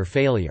damage or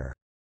failure.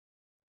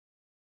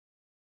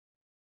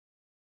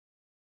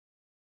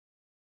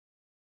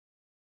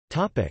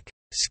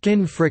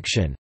 Skin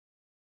friction.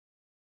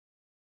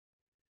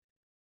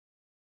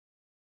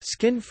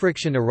 Skin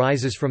friction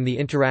arises from the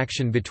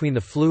interaction between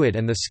the fluid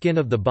and the skin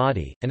of the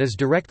body, and is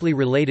directly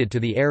related to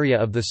the area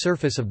of the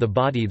surface of the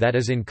body that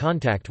is in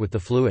contact with the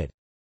fluid.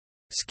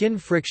 Skin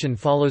friction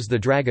follows the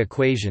drag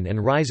equation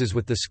and rises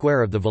with the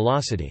square of the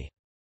velocity.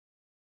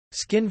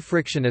 Skin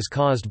friction is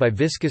caused by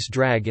viscous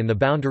drag in the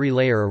boundary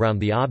layer around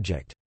the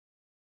object.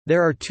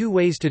 There are two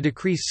ways to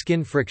decrease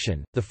skin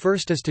friction. The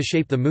first is to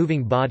shape the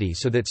moving body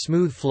so that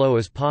smooth flow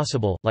is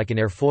possible, like an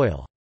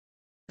airfoil.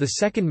 The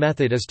second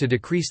method is to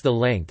decrease the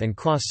length and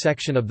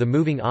cross-section of the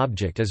moving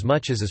object as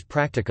much as is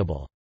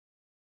practicable.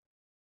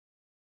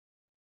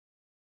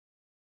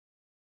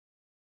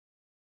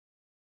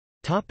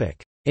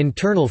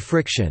 Internal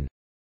friction.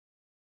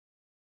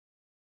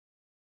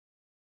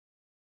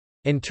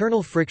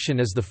 Internal friction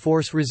is the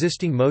force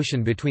resisting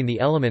motion between the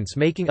elements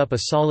making up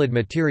a solid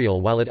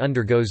material while it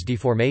undergoes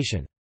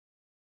deformation.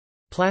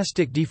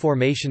 Plastic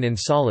deformation in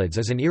solids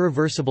is an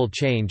irreversible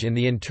change in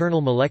the internal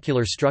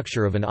molecular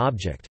structure of an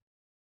object.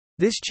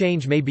 This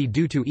change may be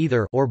due to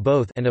either or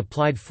both an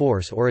applied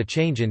force or a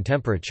change in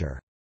temperature.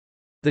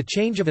 The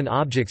change of an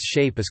object's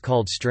shape is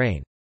called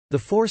strain. The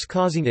force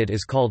causing it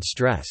is called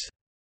stress.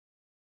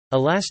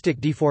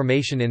 Elastic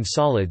deformation in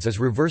solids is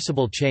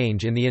reversible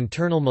change in the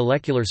internal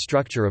molecular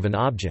structure of an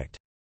object.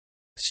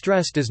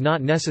 Stress does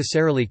not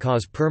necessarily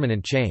cause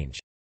permanent change.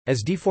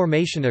 As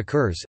deformation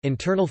occurs,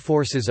 internal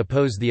forces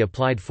oppose the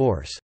applied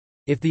force.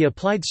 If the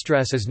applied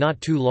stress is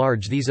not too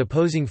large, these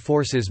opposing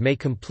forces may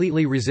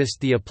completely resist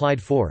the applied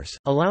force,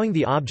 allowing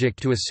the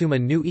object to assume a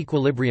new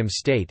equilibrium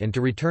state and to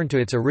return to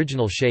its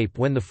original shape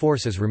when the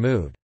force is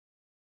removed.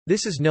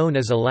 This is known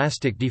as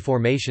elastic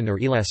deformation or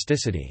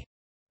elasticity.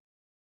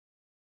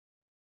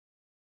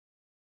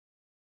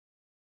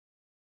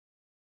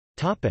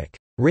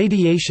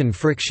 Radiation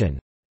friction.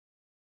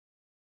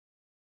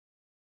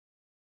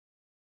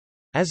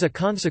 As a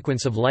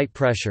consequence of light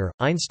pressure,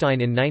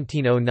 Einstein in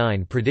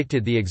 1909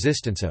 predicted the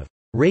existence of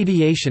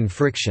radiation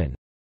friction,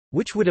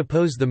 which would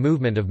oppose the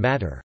movement of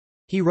matter.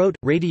 He wrote,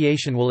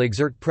 "Radiation will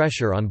exert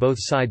pressure on both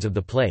sides of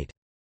the plate.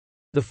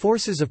 The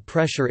forces of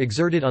pressure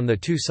exerted on the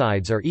two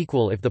sides are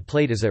equal if the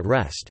plate is at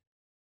rest.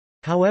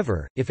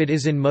 However, if it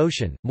is in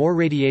motion, more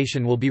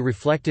radiation will be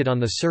reflected on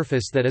the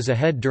surface that is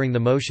ahead during the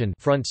motion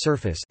front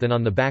surface than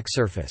on the back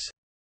surface.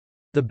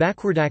 The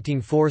backward-acting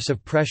force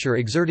of pressure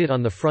exerted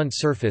on the front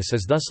surface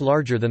is thus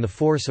larger than the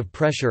force of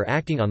pressure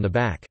acting on the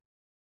back.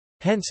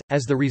 Hence,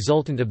 as the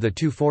resultant of the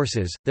two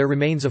forces, there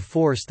remains a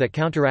force that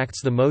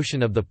counteracts the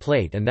motion of the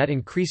plate and that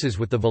increases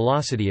with the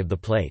velocity of the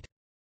plate.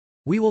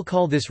 We will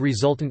call this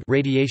resultant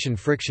radiation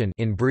friction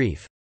in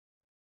brief.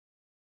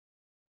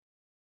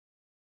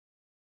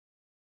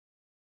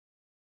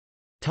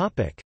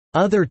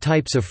 Other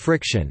types of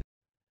friction.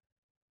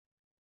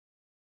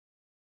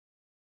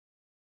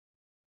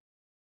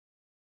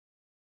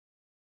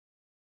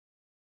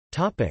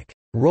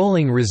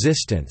 Rolling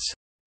resistance.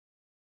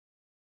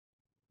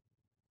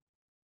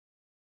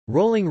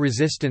 Rolling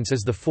resistance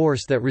is the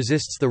force that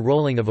resists the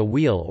rolling of a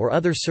wheel or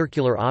other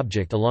circular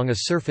object along a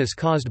surface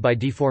caused by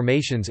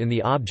deformations in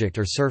the object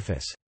or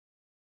surface.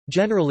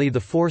 Generally, the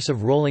force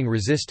of rolling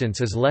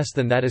resistance is less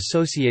than that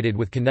associated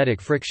with kinetic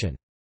friction.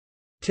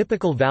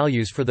 Typical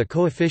values for the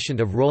coefficient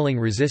of rolling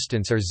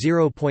resistance are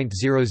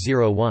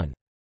 0.001.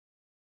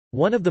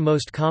 One of the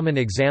most common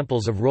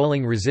examples of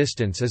rolling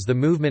resistance is the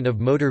movement of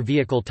motor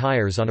vehicle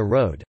tires on a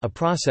road, a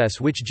process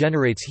which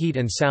generates heat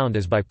and sound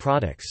as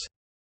byproducts.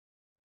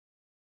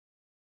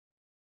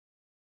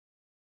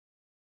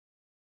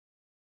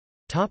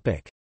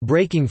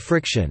 Braking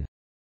friction.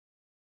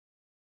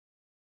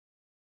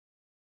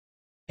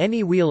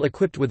 Any wheel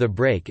equipped with a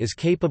brake is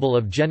capable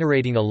of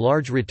generating a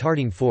large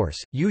retarding force,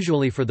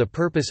 usually for the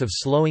purpose of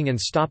slowing and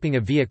stopping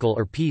a vehicle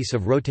or piece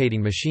of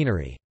rotating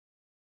machinery.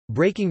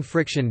 Braking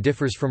friction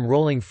differs from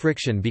rolling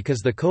friction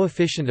because the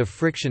coefficient of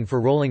friction for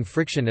rolling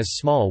friction is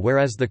small,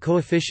 whereas the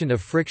coefficient of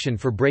friction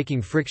for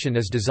braking friction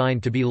is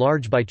designed to be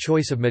large by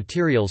choice of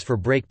materials for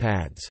brake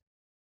pads.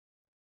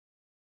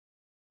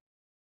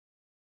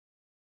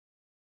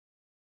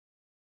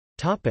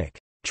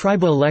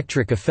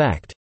 Triboelectric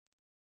effect.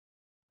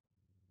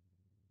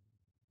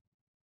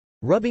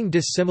 Rubbing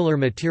dissimilar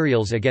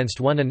materials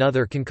against one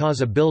another can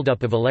cause a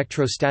buildup of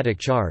electrostatic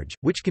charge,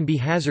 which can be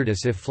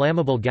hazardous if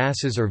flammable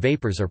gases or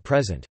vapors are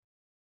present.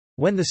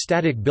 When the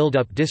static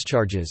buildup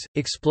discharges,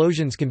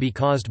 explosions can be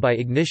caused by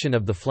ignition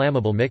of the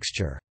flammable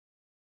mixture.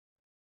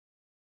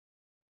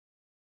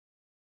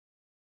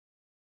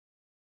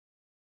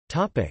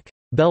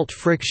 Belt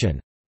friction.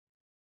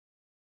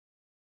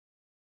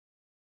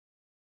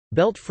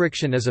 Belt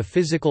friction is a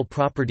physical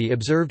property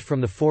observed from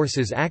the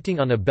forces acting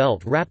on a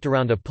belt wrapped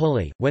around a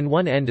pulley, when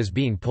one end is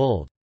being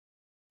pulled.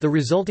 The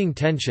resulting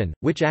tension,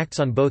 which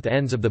acts on both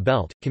ends of the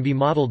belt, can be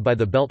modeled by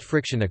the belt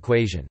friction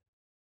equation.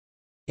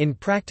 In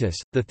practice,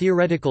 the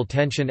theoretical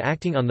tension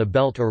acting on the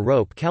belt or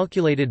rope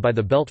calculated by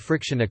the belt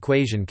friction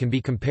equation can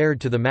be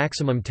compared to the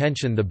maximum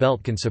tension the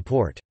belt can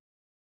support.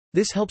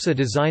 This helps a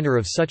designer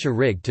of such a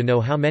rig to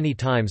know how many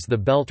times the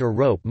belt or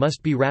rope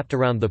must be wrapped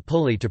around the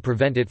pulley to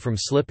prevent it from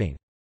slipping.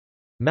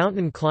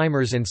 Mountain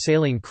climbers and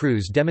sailing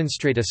crews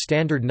demonstrate a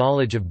standard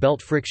knowledge of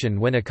belt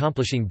friction when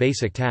accomplishing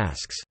basic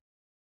tasks.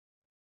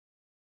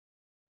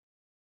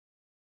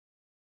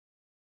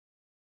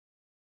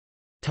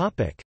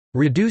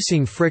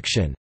 Reducing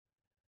friction.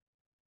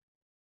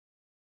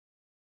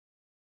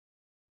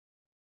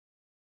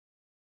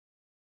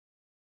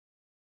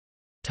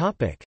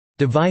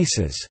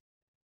 Devices.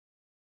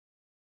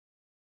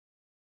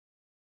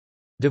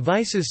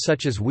 Devices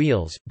such as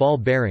wheels, ball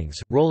bearings,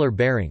 roller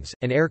bearings,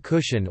 an air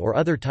cushion or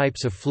other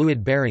types of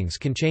fluid bearings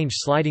can change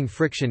sliding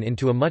friction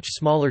into a much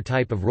smaller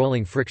type of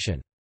rolling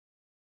friction.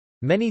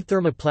 Many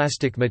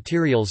thermoplastic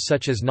materials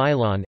such as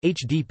nylon,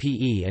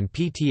 HDPE and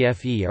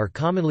PTFE are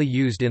commonly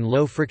used in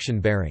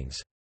low-friction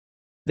bearings.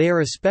 They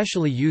are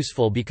especially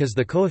useful because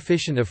the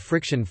coefficient of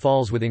friction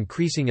falls with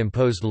increasing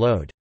imposed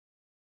load.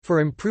 For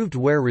improved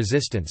wear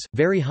resistance,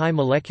 very high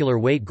molecular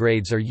weight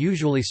grades are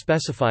usually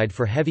specified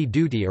for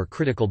heavy-duty or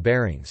critical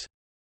bearings.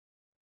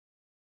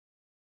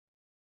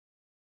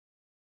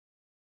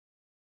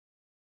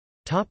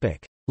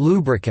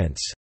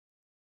 Lubricants.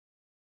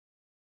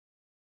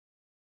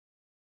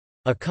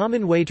 A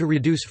common way to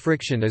reduce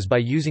friction is by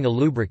using a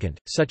lubricant,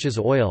 such as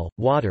oil,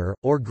 water,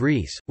 or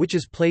grease, which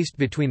is placed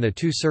between the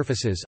two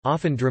surfaces,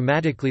 often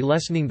dramatically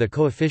lessening the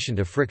coefficient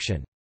of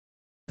friction.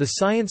 The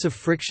science of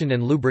friction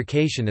and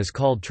lubrication is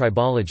called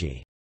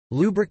tribology.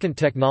 Lubricant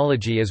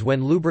technology is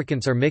when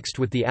lubricants are mixed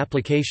with the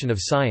application of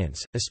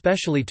science,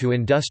 especially to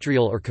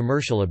industrial or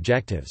commercial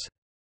objectives.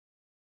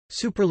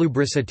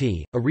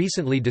 Superlubricity, a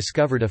recently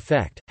discovered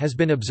effect, has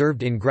been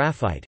observed in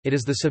graphite. It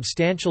is the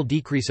substantial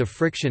decrease of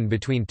friction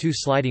between two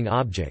sliding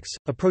objects,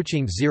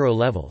 approaching zero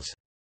levels.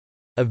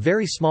 A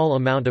very small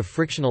amount of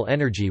frictional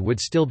energy would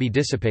still be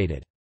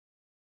dissipated.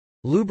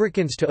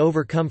 Lubricants to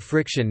overcome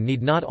friction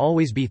need not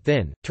always be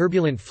thin,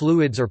 turbulent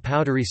fluids or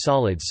powdery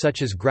solids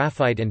such as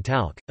graphite and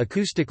talc.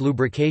 Acoustic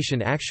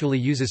lubrication actually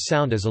uses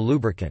sound as a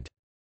lubricant.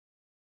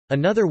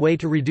 Another way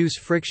to reduce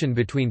friction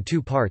between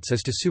two parts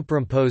is to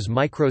superimpose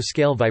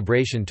micro-scale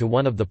vibration to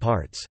one of the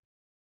parts.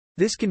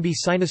 This can be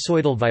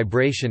sinusoidal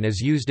vibration as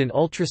used in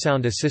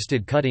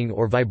ultrasound-assisted cutting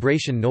or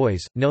vibration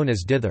noise, known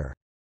as dither.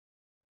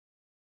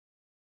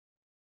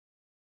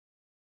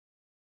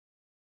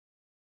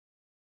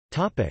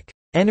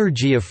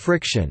 Energy of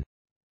friction.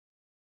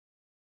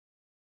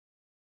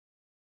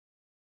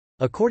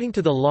 According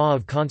to the law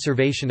of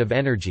conservation of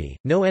energy,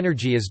 no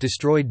energy is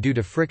destroyed due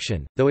to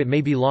friction, though it may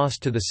be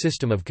lost to the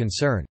system of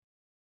concern.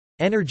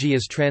 Energy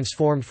is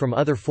transformed from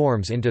other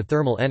forms into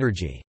thermal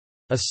energy.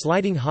 A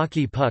sliding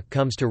hockey puck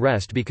comes to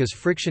rest because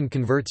friction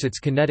converts its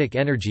kinetic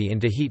energy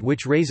into heat,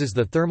 which raises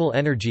the thermal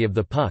energy of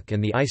the puck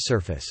and the ice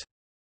surface.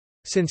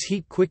 Since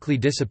heat quickly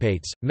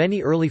dissipates,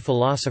 many early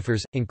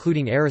philosophers,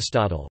 including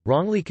Aristotle,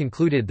 wrongly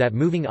concluded that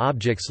moving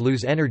objects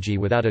lose energy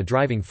without a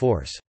driving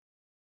force.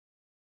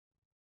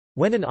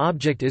 When an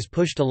object is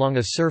pushed along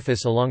a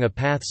surface along a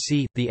path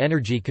c, the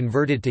energy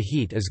converted to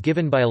heat is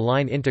given by a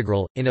line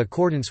integral, in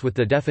accordance with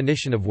the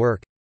definition of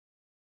work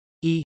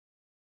E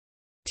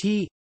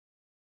T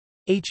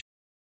H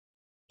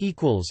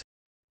equals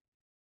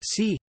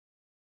C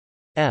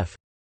F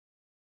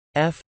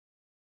F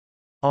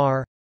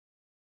R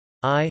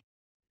I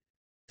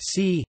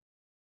C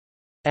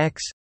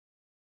X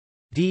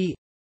D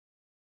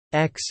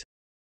X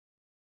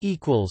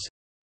equals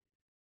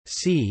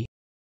C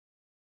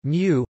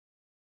mu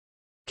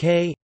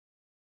K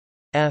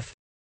F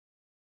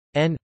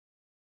N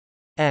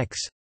X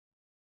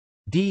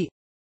D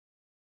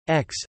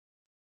X.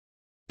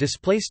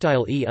 Display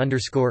style E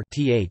underscore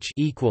th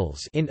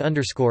equals int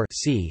underscore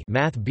C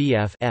math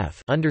BF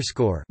F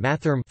underscore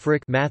mathrm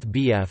fric math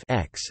BF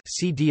X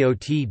C dot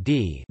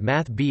D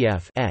math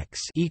BF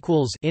X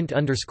equals int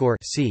underscore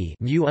C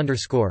mu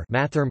underscore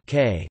mathrm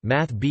K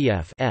math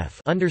BF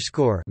F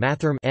underscore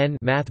mathrm N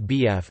math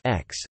BF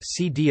X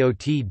C dot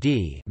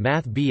D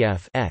math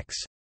BF X,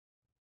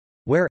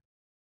 where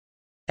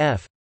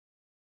F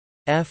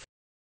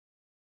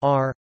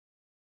R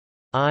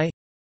I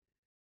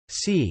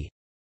C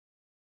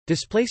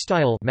display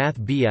style math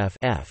BF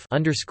F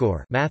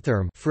underscore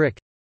mathrm fric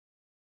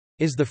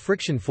is the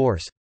friction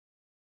force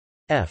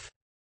F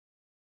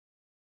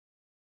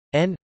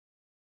N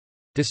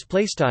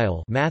display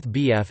style math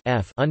BF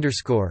F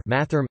underscore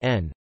mathrm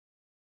N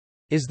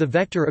is the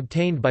vector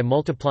obtained by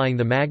multiplying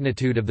the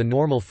magnitude of the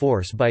normal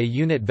force by a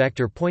unit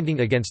vector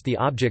pointing against the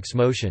object's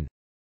motion.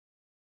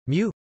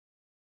 Mu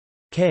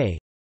K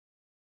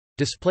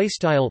display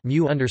style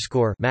mu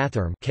underscore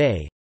mathrm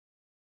K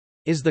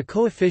is the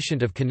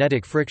coefficient of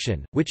kinetic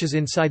friction, which is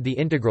inside the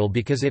integral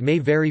because it may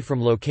vary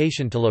from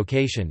location to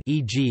location,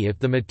 e.g. if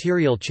the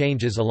material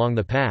changes along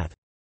the path.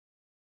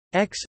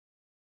 X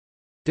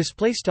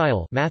display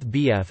style math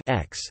BF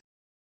X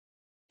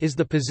is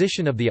the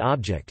position of the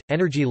object.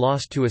 Energy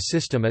lost to a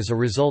system as a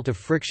result of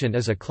friction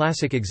is a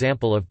classic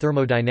example of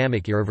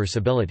thermodynamic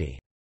irreversibility.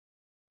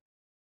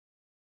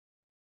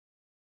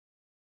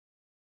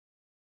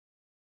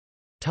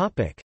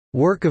 Topic: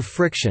 Work of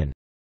friction.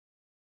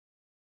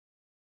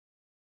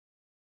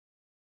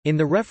 In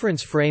the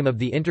reference frame of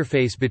the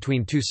interface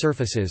between two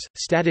surfaces,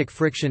 static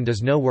friction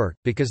does no work,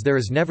 because there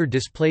is never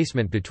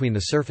displacement between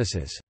the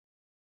surfaces.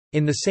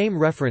 In the same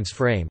reference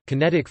frame,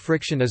 kinetic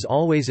friction is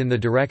always in the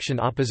direction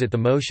opposite the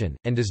motion,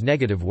 and does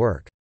negative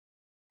work.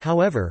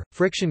 However,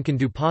 friction can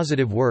do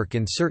positive work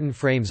in certain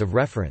frames of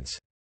reference.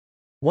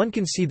 One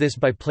can see this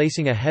by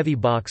placing a heavy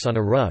box on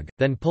a rug,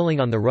 then pulling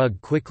on the rug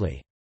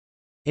quickly.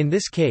 In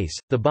this case,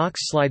 the box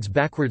slides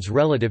backwards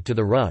relative to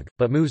the rug,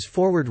 but moves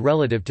forward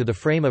relative to the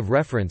frame of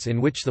reference in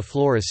which the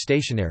floor is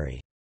stationary.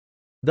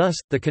 Thus,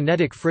 the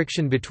kinetic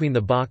friction between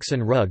the box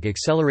and rug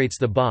accelerates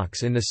the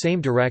box in the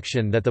same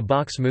direction that the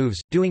box moves,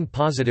 doing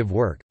positive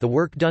work. The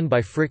work done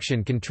by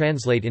friction can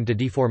translate into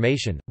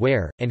deformation,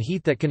 wear, and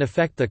heat that can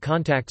affect the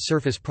contact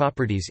surface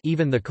properties,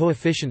 even the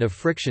coefficient of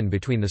friction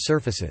between the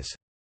surfaces.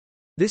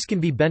 This can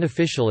be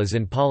beneficial as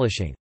in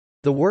polishing.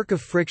 The work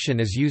of friction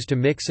is used to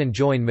mix and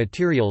join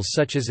materials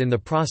such as in the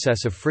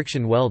process of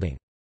friction welding.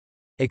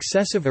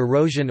 Excessive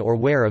erosion or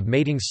wear of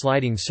mating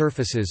sliding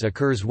surfaces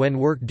occurs when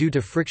work due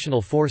to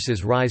frictional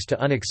forces rise to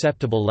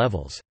unacceptable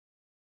levels.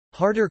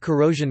 Harder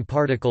corrosion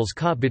particles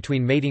caught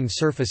between mating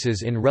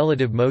surfaces in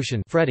relative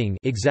motion fretting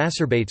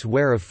exacerbates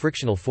wear of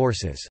frictional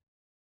forces.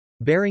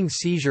 Bearing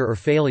seizure or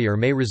failure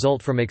may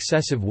result from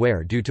excessive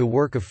wear due to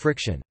work of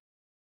friction.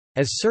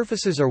 As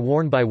surfaces are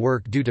worn by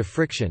work due to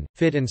friction,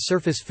 fit and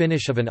surface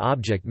finish of an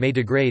object may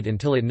degrade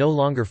until it no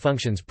longer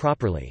functions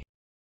properly.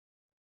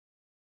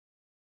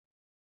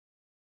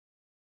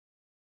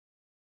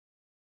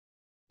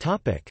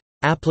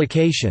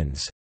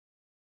 Applications.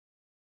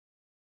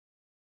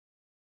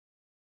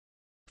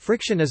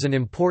 Friction is an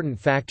important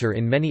factor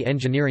in many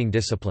engineering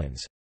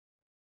disciplines.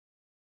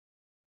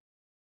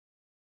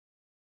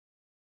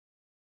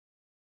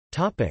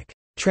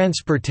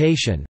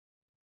 Transportation.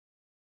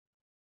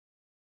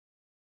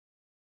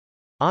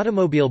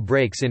 Automobile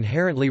brakes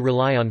inherently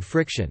rely on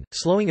friction,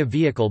 slowing a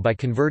vehicle by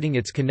converting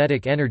its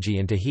kinetic energy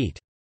into heat.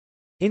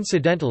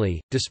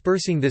 Incidentally,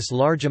 dispersing this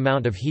large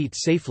amount of heat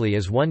safely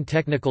is one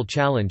technical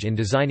challenge in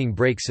designing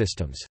brake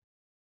systems.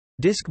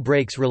 Disc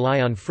brakes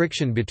rely on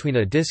friction between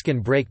a disc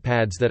and brake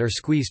pads that are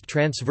squeezed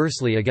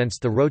transversely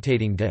against the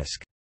rotating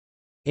disc.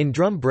 In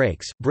drum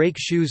brakes, brake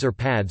shoes or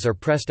pads are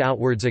pressed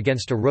outwards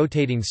against a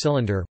rotating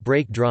cylinder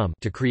brake drum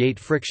to create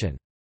friction.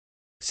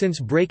 Since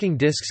braking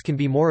discs can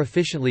be more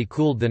efficiently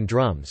cooled than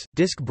drums,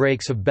 disc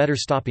brakes have better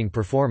stopping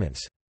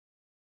performance.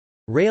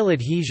 Rail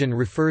adhesion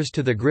refers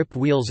to the grip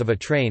wheels of a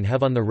train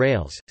have on the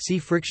rails, see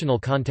frictional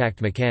contact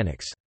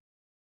mechanics.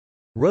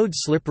 Road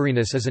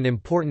slipperiness is an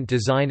important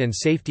design and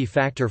safety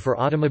factor for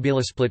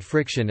automobiles. Split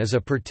friction is a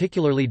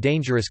particularly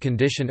dangerous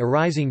condition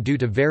arising due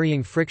to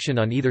varying friction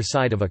on either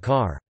side of a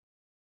car.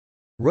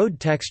 Road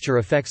texture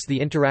affects the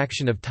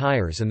interaction of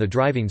tires and the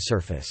driving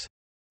surface.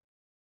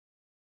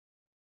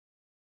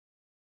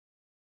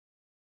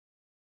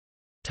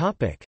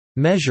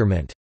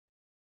 Measurement.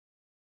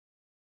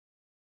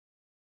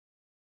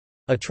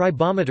 A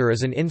tribometer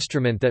is an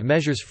instrument that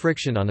measures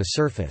friction on a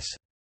surface.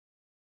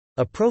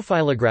 A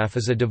profilograph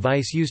is a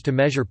device used to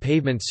measure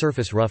pavement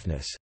surface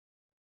roughness.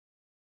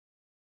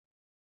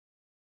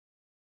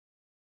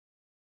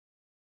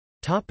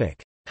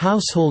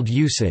 Household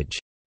usage.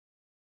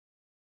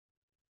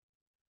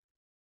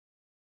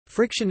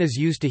 Friction is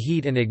used to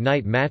heat and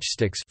ignite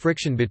matchsticks,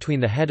 friction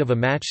between the head of a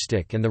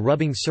matchstick and the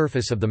rubbing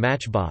surface of the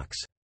matchbox.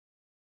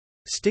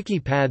 Sticky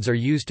pads are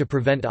used to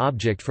prevent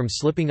object from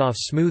slipping off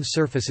smooth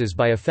surfaces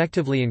by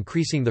effectively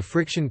increasing the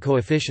friction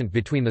coefficient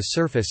between the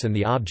surface and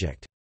the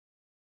object.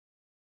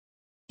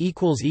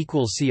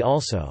 See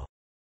also